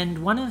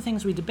 And one of the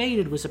things we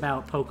debated was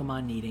about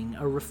Pokemon needing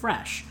a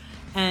refresh.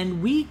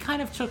 And we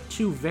kind of took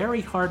 2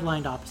 very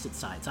hard-lined opposite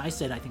sides. I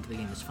said I think the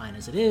game is fine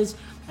as it is.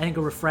 I think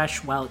a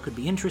refresh, while it could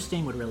be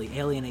interesting, would really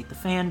alienate the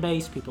fan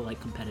base. People like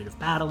competitive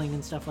battling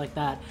and stuff like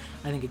that.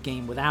 I think a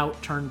game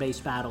without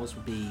turn-based battles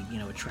would be,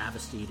 a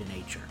travesty to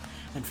nature.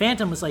 And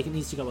Phantom was like, it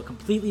needs to go a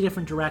completely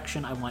different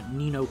direction. I want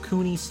Ni no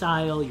Kuni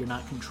style. You're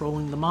not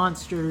controlling the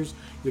monsters.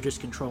 You're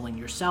just controlling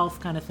yourself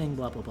kind of thing,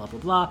 blah, blah, blah, blah,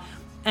 blah.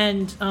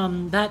 And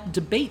that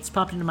debate's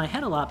popped into my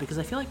head a lot because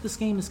I feel like this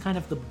game is kind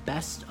of the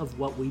best of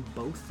what we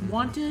both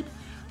wanted.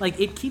 Like,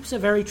 it keeps a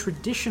very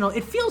traditional...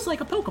 It feels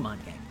like a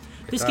Pokemon game.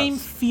 This game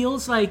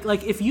feels like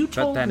if you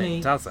told me... But then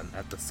it doesn't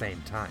at the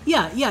same time.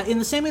 Yeah, in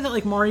the same way that,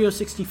 like, Mario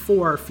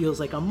 64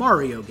 feels like a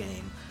Mario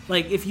game.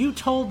 Like, if you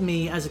told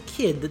me as a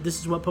kid that this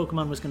is what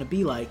Pokemon was going to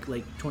be like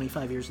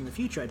 25 years in the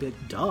future, I'd be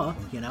like, duh,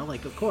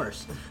 like, of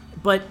course.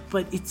 But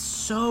it's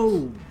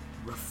so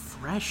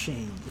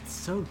refreshing. It's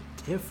so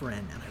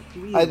different,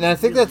 and I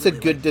think that's a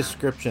good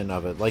description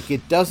of it. Like,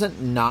 it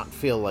doesn't not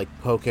feel like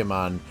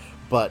Pokemon,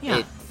 but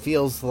it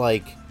feels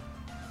like,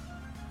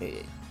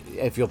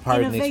 if you'll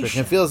pardon the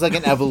expression, it feels like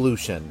an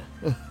evolution.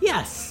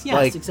 Yes,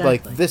 exactly.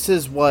 Like, this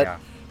is what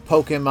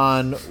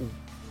Pokemon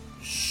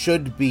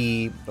should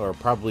be, or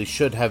probably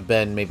should have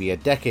been maybe a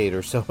decade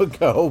or so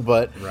ago,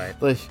 but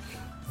like,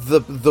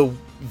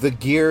 the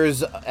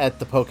gears at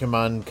the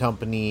Pokemon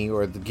Company,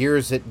 or the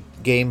gears at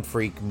Game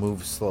Freak,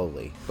 move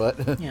slowly.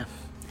 But yeah.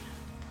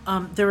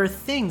 There are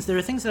things that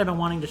I've been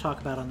wanting to talk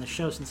about on the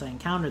show since I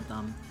encountered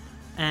them,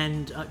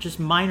 and just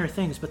minor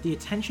things, but the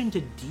attention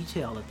to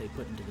detail that they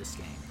put into this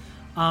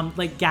game.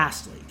 Like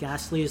Ghastly.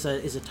 Ghastly is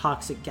a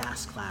toxic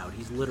gas cloud.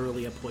 He's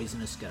literally a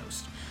poisonous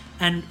ghost.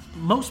 And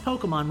most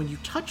Pokemon, when you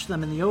touch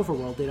them in the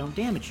overworld, they don't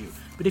damage you.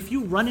 But if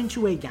you run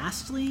into a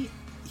Ghastly,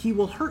 he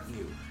will hurt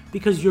you,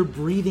 because you're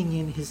breathing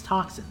in his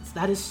toxins.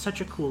 That is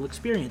such a cool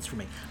experience for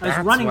me.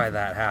 That's why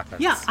that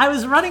happens. Yeah, I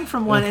was running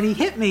from one, and he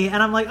hit me,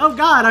 and I'm like, oh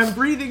god, I'm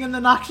breathing in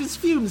the noxious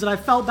fumes, and I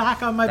fell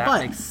back on my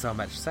butt. That makes so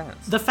much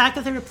sense. The fact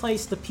that they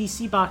replaced the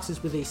PC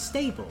boxes with a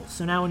stable,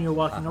 so now when you're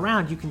walking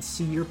around, you can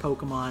see your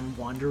Pokemon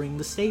wandering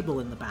the stable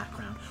in the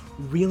background.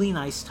 Really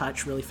nice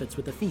touch, really fits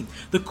with the theme.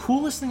 The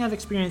coolest thing I've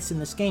experienced in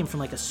this game from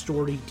like a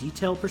story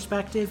detail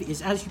perspective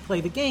is as you play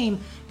the game,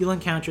 you'll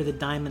encounter the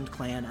Diamond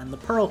Clan and the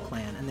Pearl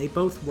Clan, and they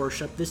both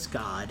worship this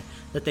god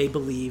that they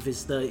believe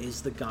is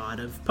the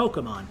god of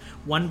Pokemon.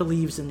 One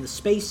believes in the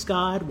space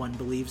god, one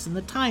believes in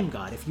the time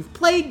god. If you've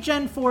played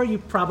Gen 4, you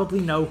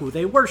probably know who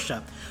they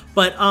worship.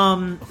 But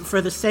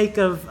for the sake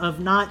of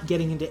not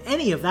getting into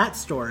any of that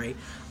story,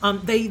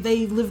 they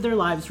live their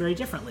lives very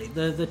differently.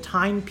 The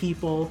time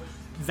people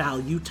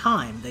value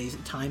time.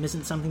 Time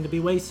isn't something to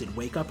be wasted.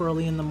 Wake up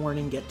early in the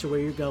morning, get to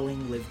where you're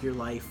going, live your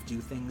life, do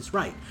things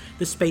right.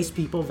 The space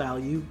people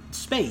value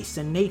space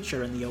and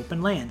nature and the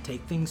open land.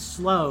 Take things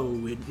slow,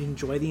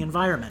 enjoy the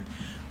environment.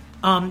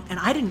 And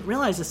I didn't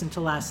realize this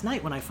until last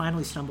night when I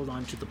finally stumbled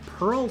onto the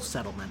Pearl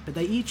settlement, but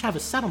they each have a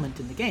settlement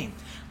in the game.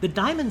 The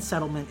Diamond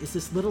settlement is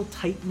this little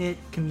tight-knit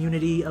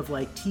community of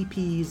like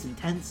teepees and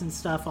tents and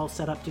stuff all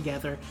set up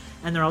together,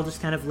 and they're all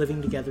just kind of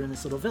living together in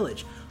this little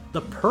village. The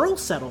Pearl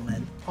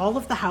settlement, all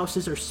of the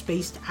houses are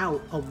spaced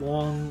out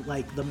along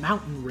like the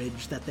mountain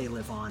ridge that they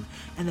live on,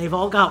 and they've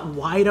all got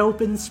wide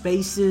open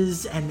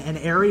spaces and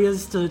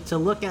areas to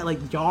look at,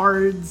 like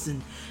yards,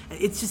 and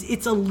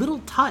it's a little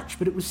touch,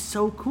 but it was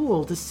so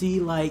cool to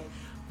see like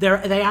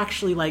they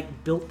actually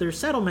like built their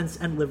settlements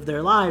and lived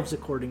their lives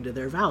according to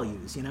their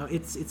values.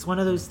 It's one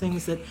of those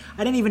things that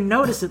I didn't even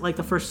notice it like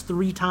the first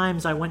 3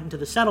 times I went into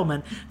the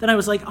settlement. Then I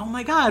was like, oh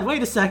my god,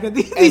 wait a second,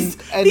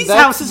 these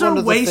houses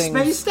are way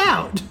spaced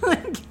out.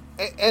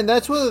 And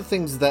that's one of the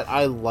things that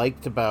I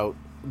liked about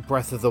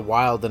Breath of the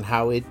Wild and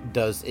how it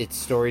does its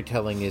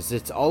storytelling is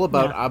it's all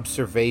about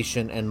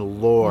observation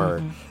and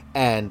lore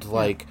And,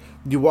 like,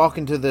 you walk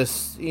into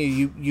this,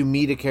 you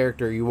meet a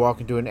character, you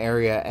walk into an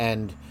area,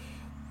 and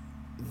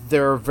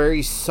there are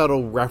very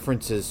subtle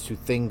references to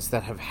things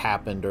that have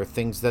happened or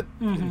things that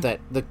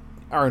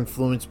are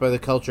influenced by the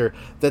culture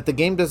that the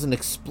game doesn't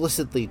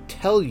explicitly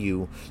tell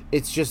you.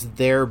 It's just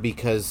there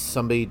because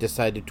somebody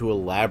decided to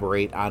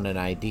elaborate on an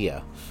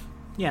idea.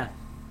 Yeah.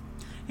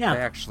 They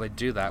actually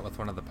do that with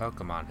one of the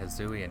Pokemon.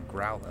 Hizui and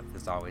Growlithe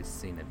is always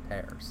seen in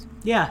pairs.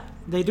 Yeah,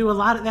 they do a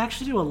lot. They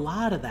actually do a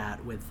lot of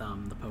that with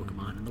the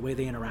Pokemon and the way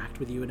they interact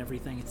with you and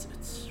everything.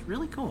 It's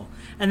really cool.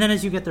 And then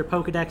as you get their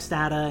Pokedex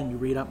data and you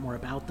read up more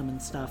about them and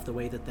stuff, the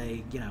way that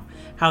they,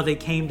 how they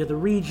came to the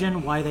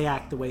region, why they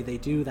act the way they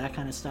do, that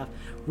kind of stuff.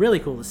 Really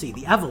cool to see.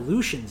 The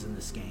evolutions in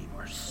this game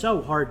are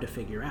so hard to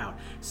figure out.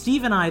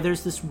 Steve and I,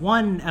 there's this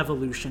one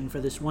evolution for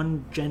this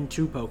one Gen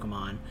 2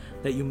 Pokemon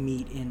that you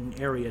meet in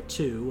Area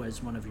 2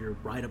 as one of your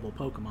rideable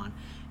Pokemon.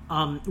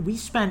 We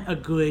spent a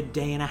good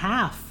day and a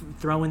half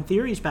throwing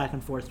theories back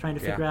and forth trying to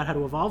figure out how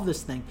to evolve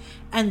this thing.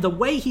 And the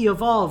way he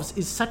evolves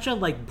is such a,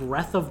 like,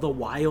 Breath of the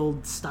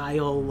Wild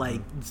style,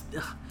 like,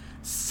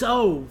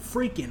 so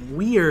freaking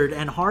weird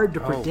and hard to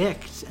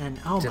predict. And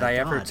did I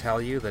ever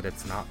tell you that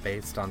it's not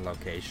based on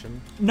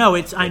location? No,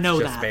 I know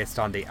that. It's just based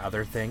on the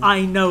other thing?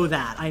 I know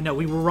that. I know.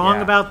 We were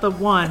wrong about the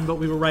one, but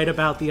we were right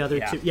about the other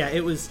two. Yeah,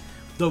 it was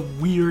the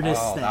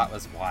weirdest thing. That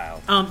was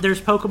wild.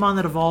 There's Pokemon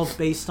that evolve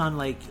based on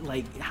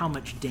like how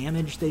much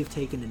damage they've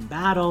taken in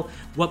battle,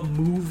 what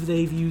move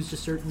they've used a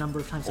certain number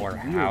of times, or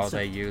how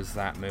they use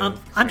that move.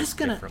 I'm just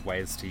gonna different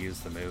ways to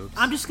use the moves.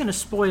 I'm just gonna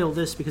spoil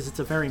this because it's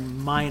a very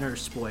minor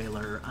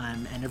spoiler,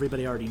 and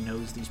everybody already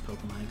knows these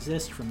Pokemon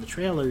exist from the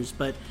trailers.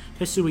 But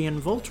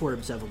Hisuian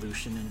Voltorb's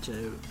evolution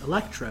into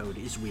Electrode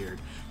is weird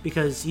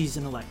because he's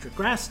an electric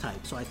grass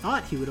type. So I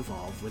thought he would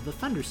evolve with the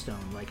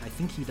Thunderstone, like I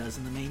think he does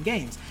in the main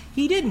games.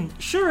 He didn't.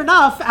 Sure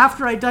enough,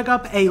 after I dug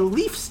up a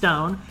Leaf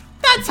Stone,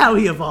 that's how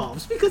he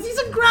evolves, because he's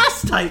a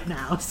grass type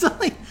now. So,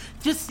 like,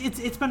 just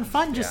it's been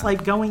fun just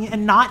like going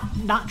and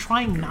not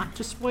trying not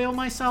to spoil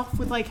myself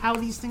with like how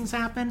these things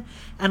happen,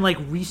 and like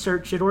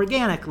research it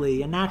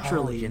organically and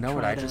naturally. You know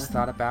what I just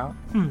thought about?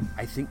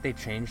 I think they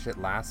changed it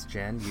last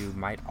gen. You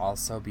might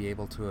also be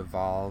able to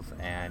evolve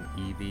an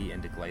Eevee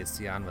into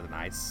Glaceon with an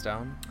Ice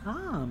Stone.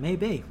 Ah,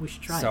 maybe we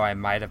should try it. So I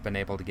might have been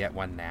able to get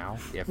one now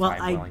if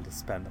I'm willing to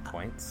spend the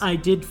points. I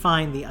did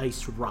find the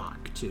Ice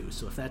Rock too,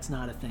 so if that's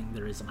not a thing,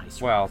 there is an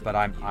Ice Rock. Well, but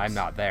I'm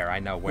not there. I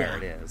know where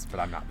it is, but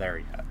I'm not there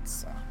yet.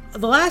 So.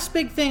 The last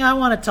big thing I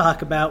want to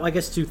talk about, well, I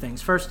guess two things.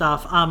 First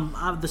off,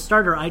 the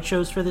starter I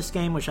chose for this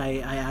game, which I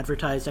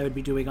advertised I would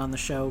be doing on the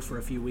show for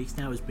a few weeks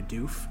now, is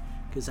Bidoof,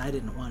 because I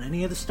didn't want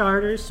any of the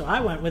starters, so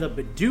I went with a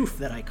Bidoof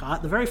that I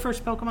caught, the very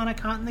first Pokemon I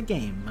caught in the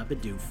game, a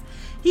Bidoof.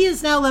 He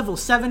is now level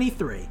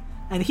 73.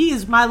 And he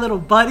is my little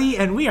buddy,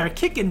 and we are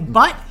kicking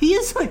butt. He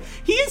is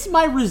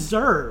my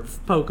reserve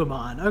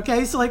Pokemon,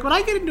 okay? So, like, when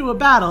I get into a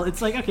battle, it's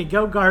like, okay,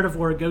 go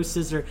Gardevoir, go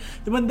Scizor.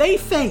 Then when they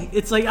faint,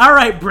 it's like, all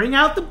right, bring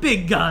out the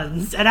big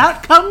guns. And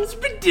out comes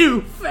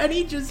Bidoof, and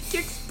he just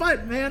kicks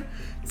butt, man.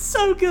 It's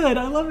so good.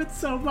 I love it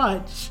so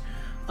much.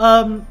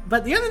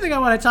 But the other thing I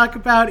want to talk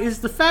about is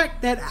the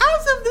fact that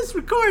as of this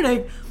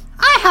recording,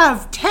 I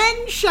have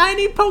 10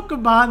 shiny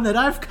Pokemon that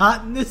I've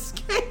caught in this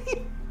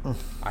game.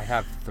 I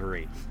have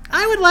 3.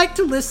 I would like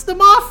to list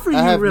them off for you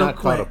real quick. I have not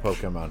caught a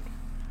Pokemon.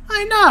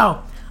 I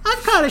know.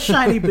 I've caught a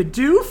shiny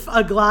Bidoof,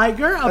 a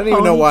Gligar, a Ponyta. I don't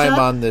even know why I'm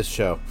on this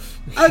show.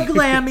 A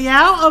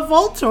Glameow, a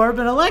Voltorb,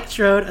 an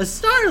Electrode, a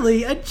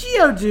Starly, a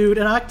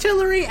Geodude, an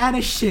Octillery, and a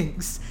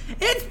Shinx.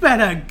 It's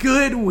been a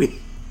good week.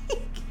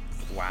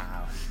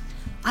 Wow.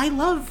 I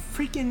love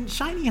freaking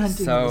shiny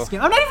hunting in this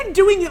game. I'm not even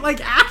doing it, like,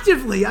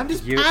 actively. I'm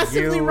just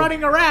passively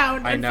running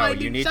around and finding shinies. I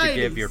know. You need to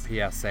give your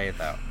PSA,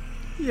 though.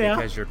 Yeah.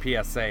 Because your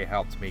PSA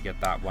helped me get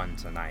that one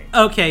tonight.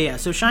 Okay, yeah.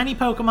 So shiny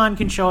Pokemon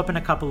can show up in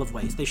a couple of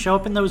ways. They show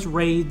up in those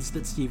raids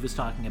that Steve was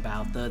talking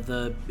about,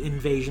 the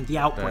invasion, the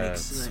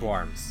outbreaks. The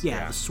swarms.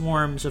 Yeah, the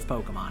swarms of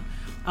Pokemon.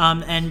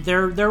 And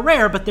they're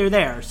rare, but they're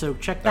there. So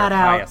check that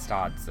out. Highest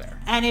odds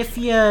there. And if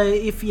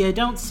you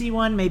don't see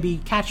one, maybe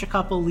catch a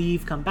couple,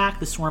 leave, come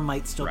back. The swarm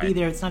might still be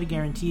there. It's not a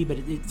guarantee, but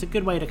it's a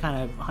good way to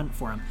kind of hunt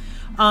for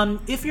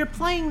them. If you're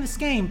playing this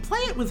game, play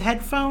it with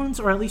headphones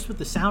or at least with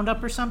the sound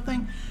up or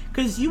something,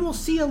 because you will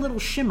see a little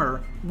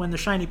shimmer when the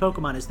shiny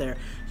Pokemon is there.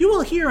 You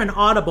will hear an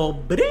audible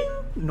ba-ding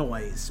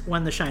noise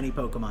when the shiny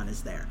Pokemon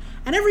is there.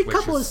 And every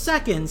couple of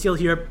seconds, you'll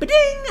hear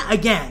ba-ding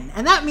again.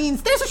 And that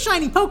means there's a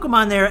shiny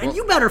Pokemon there, and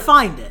you better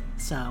find it.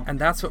 So. And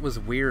that's what was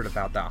weird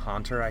about that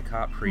Haunter I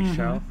caught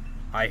pre-show. Mm-hmm.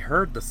 I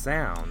heard the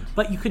sound.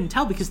 But you couldn't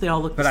tell because they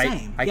all look the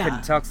same. I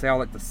couldn't tell because they all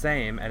look the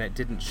same, and it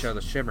didn't show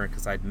the shimmer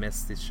because I'd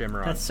missed the shimmer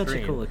on screen. That's such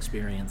a cool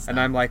experience. And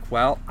I'm like,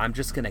 well, I'm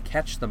just going to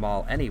catch them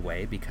all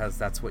anyway because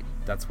that's what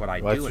I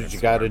do. That's what you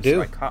got to do.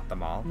 So I caught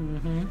them all.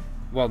 Mm-hmm.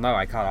 Well, no,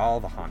 I caught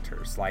all the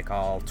Haunters, like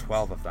all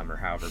 12 of them or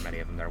however many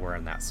of them there were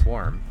in that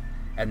swarm.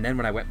 And then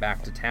when I went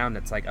back to town,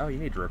 it's like, oh, you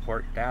need to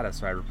report data.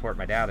 So I report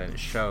my data, and it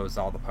shows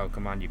all the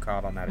Pokemon you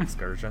caught on that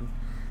excursion.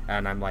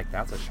 And I'm like,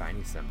 that's a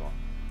shiny symbol.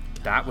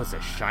 That was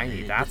a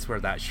shiny. That's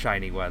where that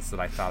shiny was that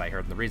I thought I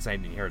heard. And the reason I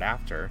didn't hear it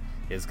after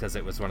is because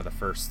it was one of the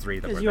first 3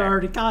 that were because there. you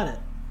already caught it.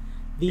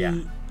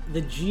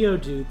 The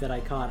Geodude that I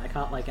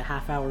caught like a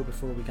half hour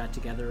before we got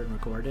together and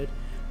recorded.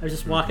 I was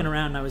just walking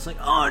around and I was like,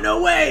 oh,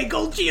 no way,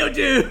 Gold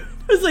Geodude!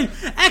 I was like,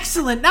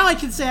 excellent, now I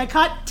can say I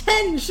caught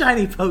 10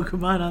 shiny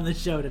Pokemon on the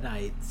show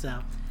tonight,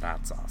 so...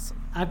 That's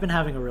awesome. I've been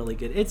having a really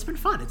good... It's been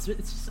fun. It's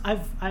just,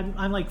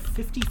 I'm like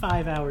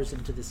 55 hours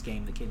into this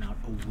game that came out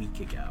a week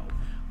ago,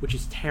 which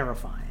is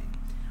terrifying.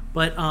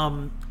 But I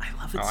love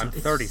it. Oh, I'm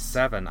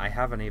 37. I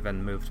haven't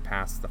even moved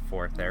past the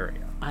 4th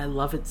area. I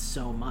love it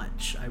so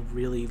much. I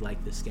really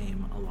like this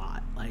game a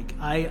lot. Like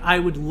I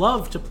would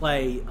love to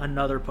play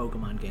another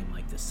Pokemon game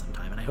like this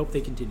sometime, and I hope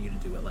they continue to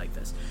do it like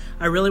this.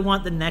 I really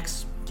want the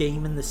next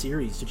game in the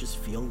series to just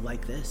feel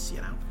like this,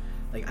 you know?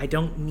 Like I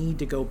don't need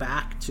to go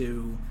back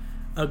to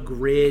a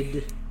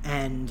grid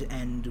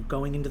and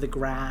going into the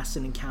grass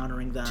and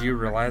encountering them. Do you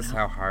realize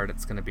how hard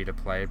it's going to be to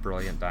play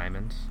Brilliant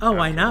Diamond? Oh,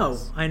 I know.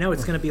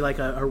 It's going to be like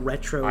a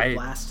retro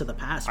blast to the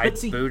past. I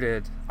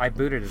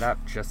booted it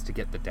up just to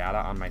get the data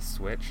on my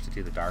Switch to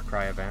do the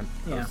Darkrai event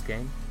post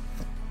game.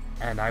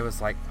 And I was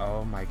like,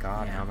 "Oh my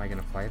god, how am I going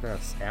to play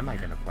this? Am I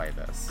going to play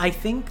this?" I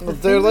think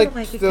they're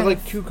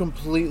like two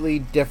completely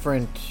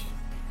different.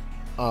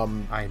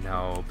 I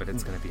know, but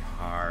it's going to be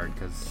hard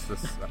because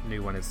this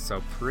new one is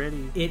so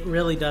pretty. It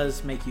really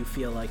does make you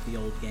feel like the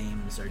old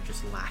games are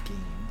just lacking.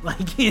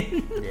 But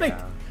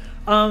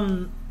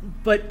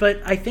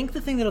I think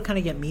the thing that'll kind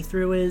of get me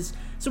through is,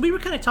 so we were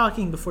kind of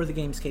talking before the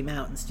games came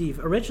out, and Steve,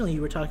 originally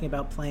you were talking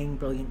about playing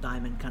Brilliant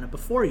Diamond kind of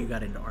before you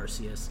got into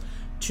Arceus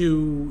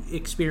to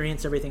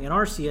experience everything in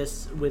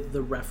Arceus with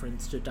the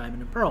reference to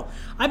Diamond and Pearl.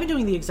 I've been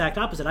doing the exact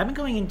opposite. I've been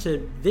going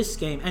into this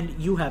game, and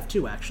you have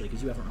too, actually,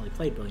 because you haven't really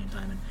played Brilliant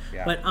Diamond.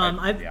 Yeah, but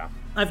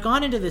I've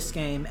gone into this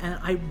game, and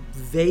I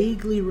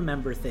vaguely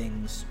remember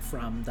things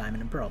from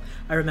Diamond and Pearl.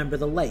 I remember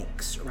the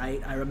lakes,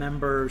 right? I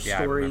remember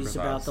stories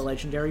about the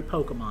legendary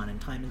Pokemon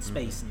and time and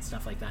space and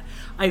stuff like that.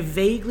 I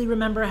vaguely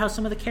remember how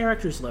some of the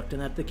characters looked,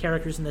 and that the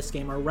characters in this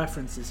game are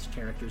references to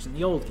characters in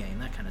the old game,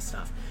 that kind of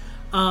stuff.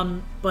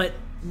 But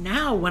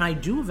now, when I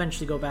do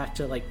eventually go back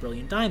to like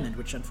Brilliant Diamond,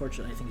 which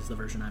unfortunately I think is the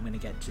version I'm going to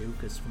get to,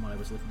 because from what I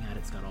was looking at,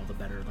 it's got all the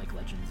better like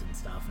legends and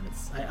stuff. And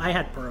it's I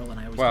had Pearl, and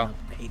I always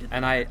hated.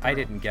 And I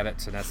didn't get it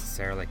to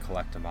necessarily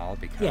collect them all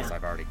because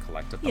I've already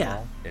collected them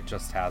all. It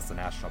just has the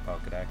National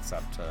Pokedex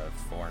up to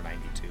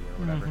 492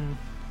 or whatever.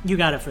 Mm-hmm. You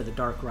got it for the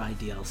Darkrai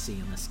DLC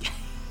in this game.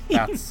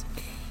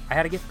 I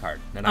had a gift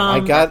card, and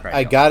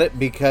I got it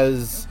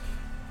because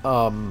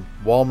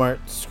Walmart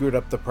screwed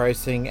up the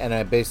pricing, and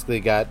I basically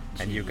got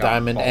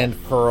Diamond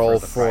and Pearl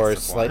for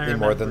slightly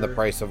more than the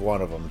price of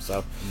one of them.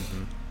 So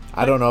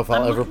I don't know if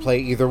I'll ever play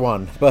either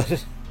one,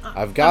 but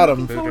I've got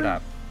them. Booted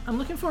up. I'm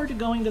looking forward to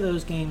going to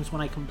those games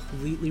when I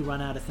completely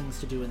run out of things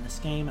to do in this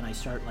game, and I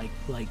start like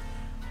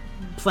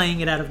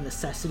playing it out of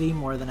necessity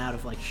more than out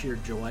of like sheer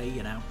joy,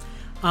 you know.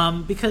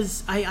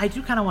 Because I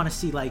do kind of want to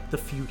see like the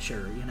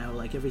future, you know,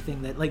 like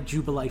everything that like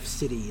Jubilife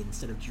City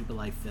instead of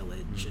Jubilife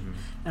Village,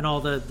 and all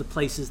the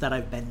places that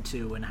I've been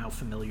to and how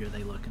familiar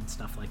they look and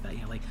stuff like that,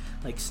 you know,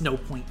 like Snow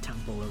Point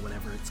Temple or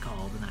whatever it's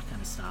called and that kind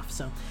of stuff.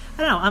 So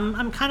I don't know,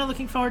 I'm kind of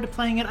looking forward to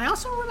playing it. I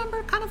also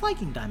remember kind of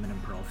liking Diamond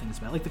and Pearl things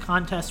about it. Like the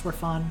contests were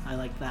fun. I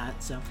like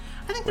that. So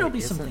I think there'll be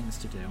some things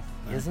to do.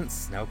 Isn't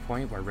Snow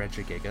Point where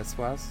Regigigas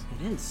was?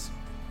 It is.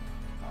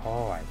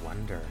 Oh, I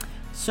wonder.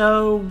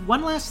 So,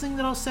 one last thing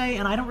that I'll say,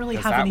 and I don't really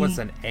have any... that was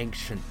an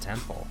ancient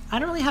temple. I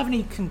don't really have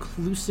any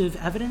conclusive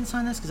evidence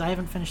on this, because I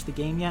haven't finished the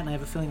game yet, and I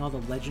have a feeling all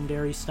the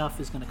legendary stuff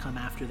is going to come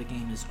after the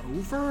game is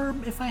over,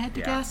 if I had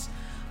to guess.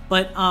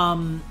 But,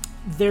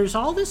 there's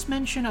all this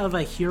mention of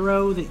a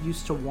hero that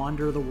used to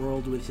wander the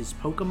world with his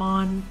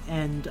Pokemon,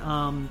 and,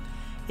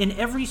 in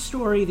every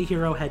story, the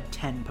hero had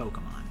 10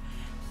 Pokemon.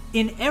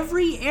 In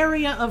every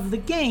area of the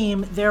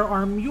game, there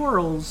are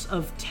murals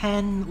of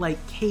 10,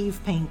 like,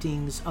 cave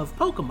paintings of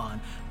Pokemon,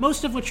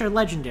 most of which are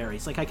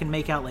legendaries. Like, I can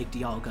make out, like,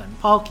 Dialga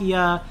and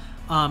Palkia.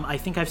 I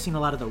think I've seen a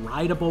lot of the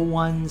rideable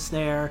ones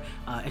there.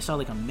 I saw,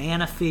 like, a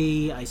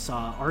Manaphy. I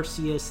saw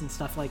Arceus and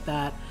stuff like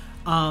that.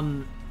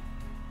 And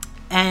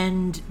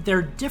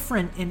they're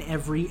different in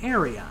every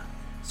area.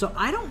 So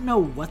I don't know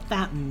what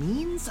that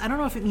means. I don't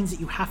know if it means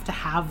that you have to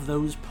have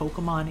those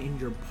Pokemon in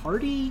your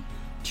party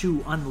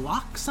to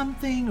unlock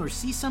something or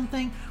see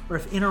something, or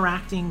if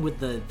interacting with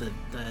the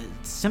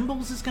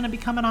symbols is going to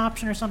become an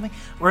option or something,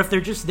 or if they're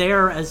just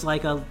there as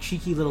like a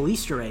cheeky little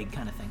Easter egg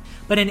kind of thing.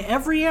 But in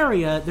every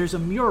area, there's a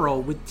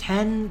mural with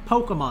 10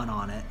 Pokemon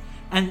on it,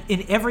 and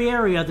in every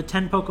area, the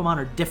 10 Pokemon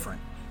are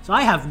different. So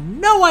I have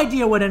no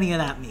idea what any of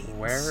that means.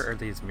 Where are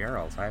these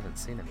murals? I haven't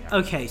seen them yet.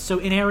 Okay, so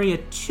in Area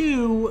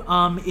 2,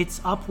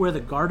 it's up where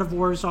the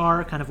Gardevoirs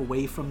are, kind of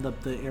away from the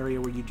area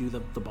where you do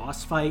the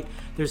boss fight.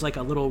 There's like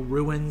a little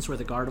ruins where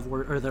the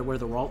Gardevoir, or where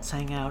the Ralts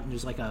hang out, and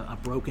there's like a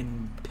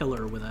broken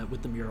pillar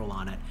with the mural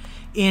on it.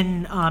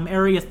 In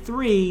Area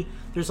 3,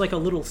 there's like a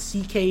little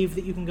sea cave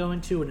that you can go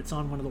into, and it's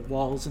on one of the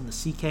walls in the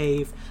sea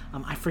cave.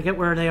 I forget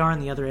where they are in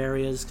the other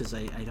areas because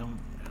I don't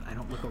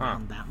look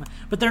around that much.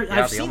 But there,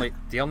 yeah,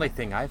 the only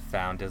thing I've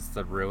found is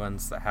the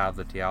ruins that have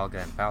the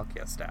Dialga and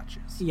Palkia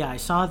statues. Yeah, I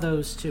saw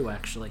those too,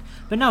 actually.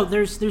 But no,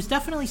 there's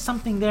definitely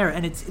something there,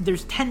 and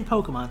there's 10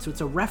 Pokemon, so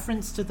it's a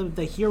reference to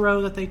the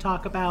hero that they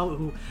talk about,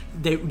 who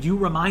you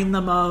remind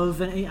them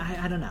of. And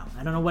I don't know.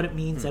 I don't know what it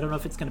means. I don't know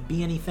if it's going to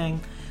be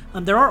anything.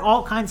 There are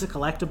all kinds of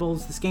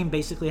collectibles. This game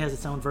basically has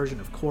its own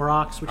version of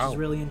Koroks, which is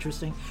really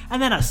interesting.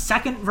 And then a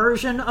second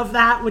version of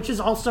that, which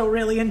is also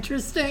really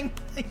interesting.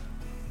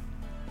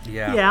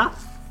 Yeah. Yeah.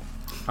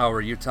 Oh,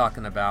 were you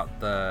talking about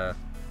the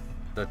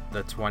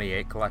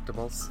 28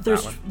 collectibles?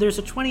 There's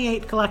a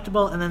 28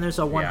 collectible, and then there's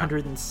a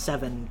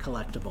 107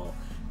 collectible.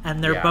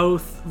 And they're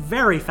both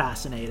very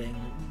fascinating.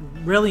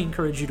 Really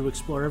encourage you to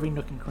explore every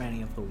nook and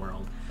cranny of the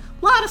world.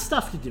 A lot of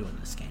stuff to do in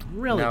this game.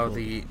 Really cool.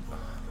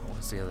 What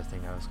was the other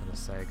thing I was going to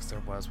say? Because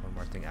there was one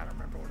more thing. I don't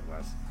remember what it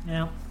was.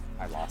 Yeah.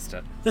 I lost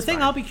it. The thing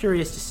I'll be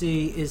curious to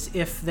see is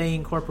if they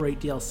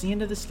incorporate DLC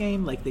into this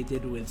game like they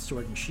did with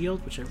Sword and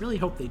Shield, which I really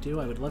hope they do.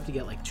 I would love to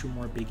get like 2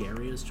 more big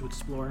areas to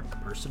explore,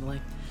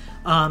 personally.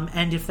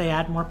 And if they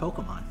add more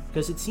Pokemon.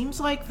 Because it seems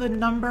like the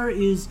number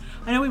is...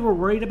 I know we were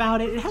worried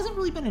about it. It hasn't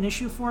really been an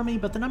issue for me,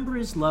 but the number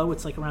is low.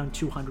 It's like around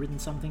 200 and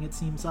something, it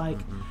seems like.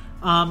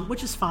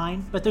 Which is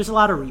fine, but there's a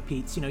lot of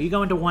repeats. You know, you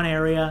go into one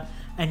area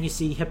and you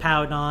see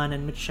Hippowdon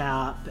and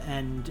Machop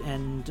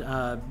and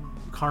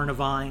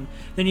Carnivine.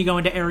 Then you go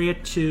into Area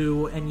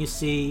 2 and you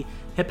see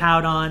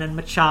Hippowdon and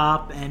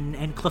Machop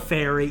and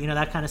Clefairy, you know,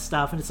 that kind of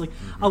stuff. And it's like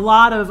a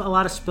lot of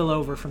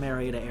spillover from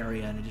area to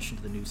area in addition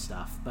to the new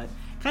stuff. But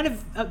kind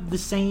of the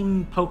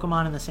same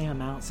Pokemon in the same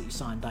amounts that you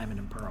saw in Diamond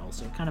and Pearl,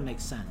 so it kind of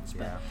makes sense.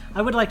 But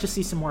I would like to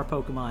see some more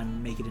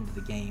Pokemon make it into the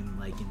game,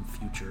 like in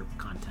future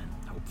content,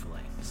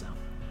 hopefully. So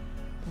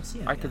we'll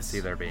see. I could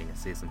see there being a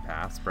season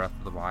pass. Breath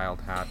of the Wild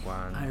had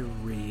one. I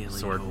really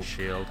Sword and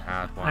Shield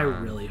had one. I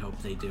really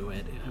hope they do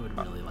it. I would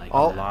really like a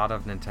lot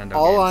of Nintendo.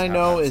 All games I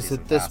know have is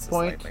at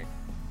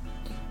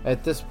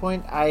this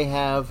point, I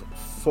have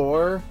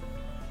 4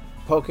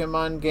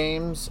 Pokemon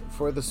games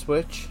for the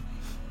Switch,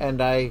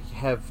 and I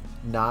have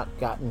not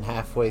gotten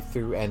halfway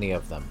through any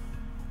of them.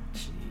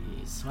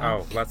 Jeez.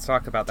 Well, let's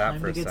talk about that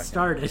for a second.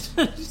 Time to get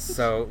started.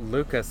 So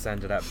Lucas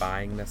ended up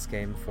buying this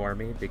game for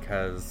me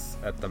because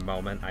at the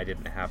moment I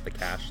didn't have the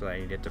cash that I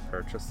needed to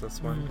purchase this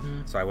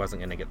one, so I wasn't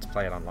going to get to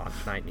play it on launch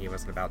night, and he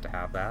wasn't about to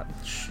have that.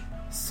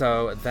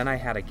 So then I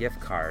had a gift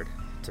card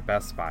to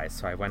Best Buy,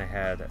 so I went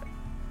ahead,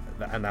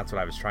 and that's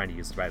what I was trying to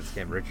use to buy this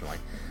game originally.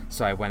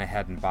 So I went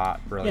ahead and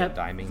bought Brilliant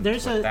Diamond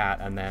with that,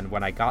 and then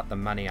when I got the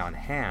money on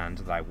hand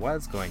that I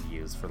was going to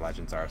use for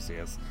Legends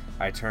Arceus,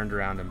 I turned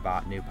around and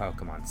bought new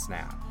Pokemon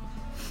Snap.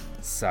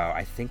 So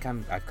I think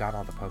I've got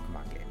all the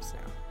Pokemon games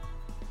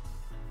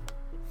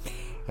now.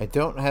 I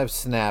don't have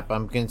Snap.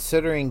 I'm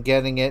considering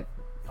getting it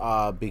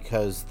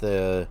because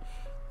there's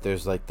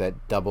like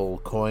that double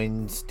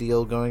coins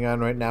deal going on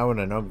right now,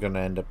 and I know I'm going to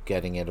end up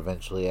getting it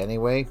eventually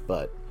anyway,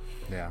 but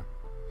yeah,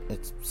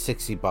 it's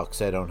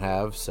 $60 I don't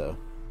have, so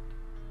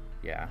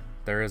yeah,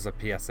 there is a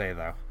PSA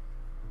though.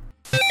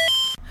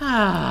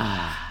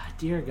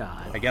 Dear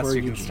God. I guess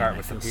you can start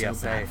with the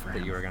PSA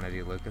that you were going to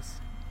do, Lucas.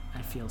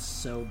 I feel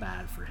so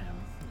bad for him.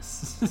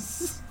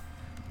 This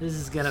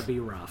is going to be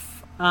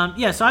rough. So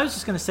I was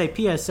just going to say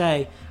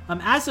PSA.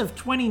 As of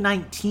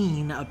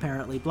 2019,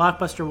 apparently,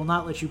 Blockbuster will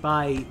not let you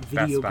buy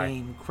video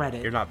game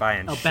credit. You're not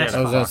buying shit.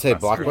 I was going to say,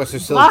 Blockbuster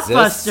still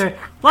exists.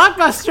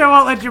 Blockbuster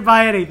won't let you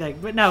buy anything.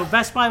 But no,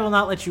 Best Buy will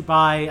not let you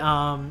buy...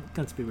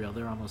 let's be real,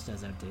 they're almost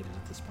as outdated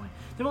at this point.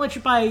 They won't let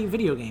you buy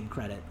video game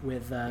credit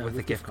with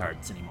the gift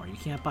cards anymore. You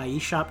can't buy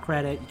eShop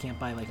credit. You can't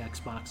buy like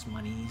Xbox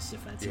monies,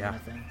 if that's even a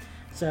thing.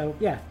 So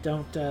yeah,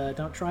 don't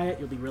try it.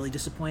 You'll be really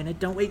disappointed.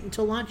 Don't wait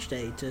until launch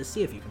day to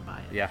see if you can buy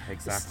it. Yeah,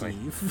 exactly.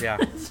 Steve. Yeah,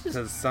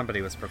 because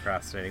somebody was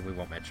procrastinating. We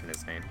won't mention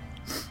his name.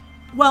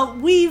 Well,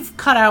 we've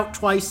cut out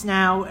twice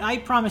now. I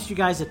promised you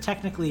guys a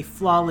technically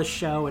flawless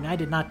show, and I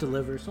did not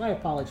deliver, so I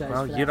apologize for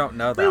that. Well, you don't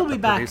know that. The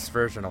produced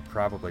version will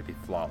probably be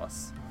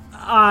flawless.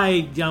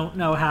 I don't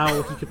know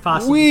how he could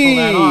possibly pull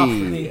that off for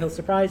me. He'll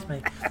surprise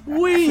me.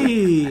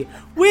 We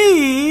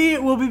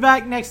will be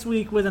back next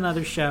week with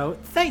another show.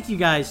 Thank you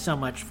guys so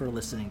much for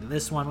listening to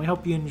this one. We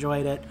hope you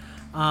enjoyed it.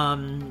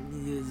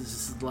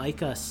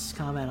 Like us,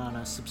 comment on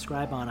us,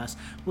 subscribe on us.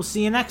 We'll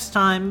see you next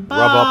time. Bye.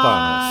 Rub up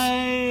on us.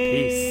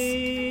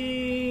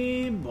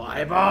 Peace.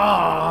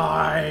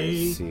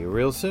 Bye-bye. See you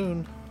real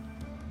soon.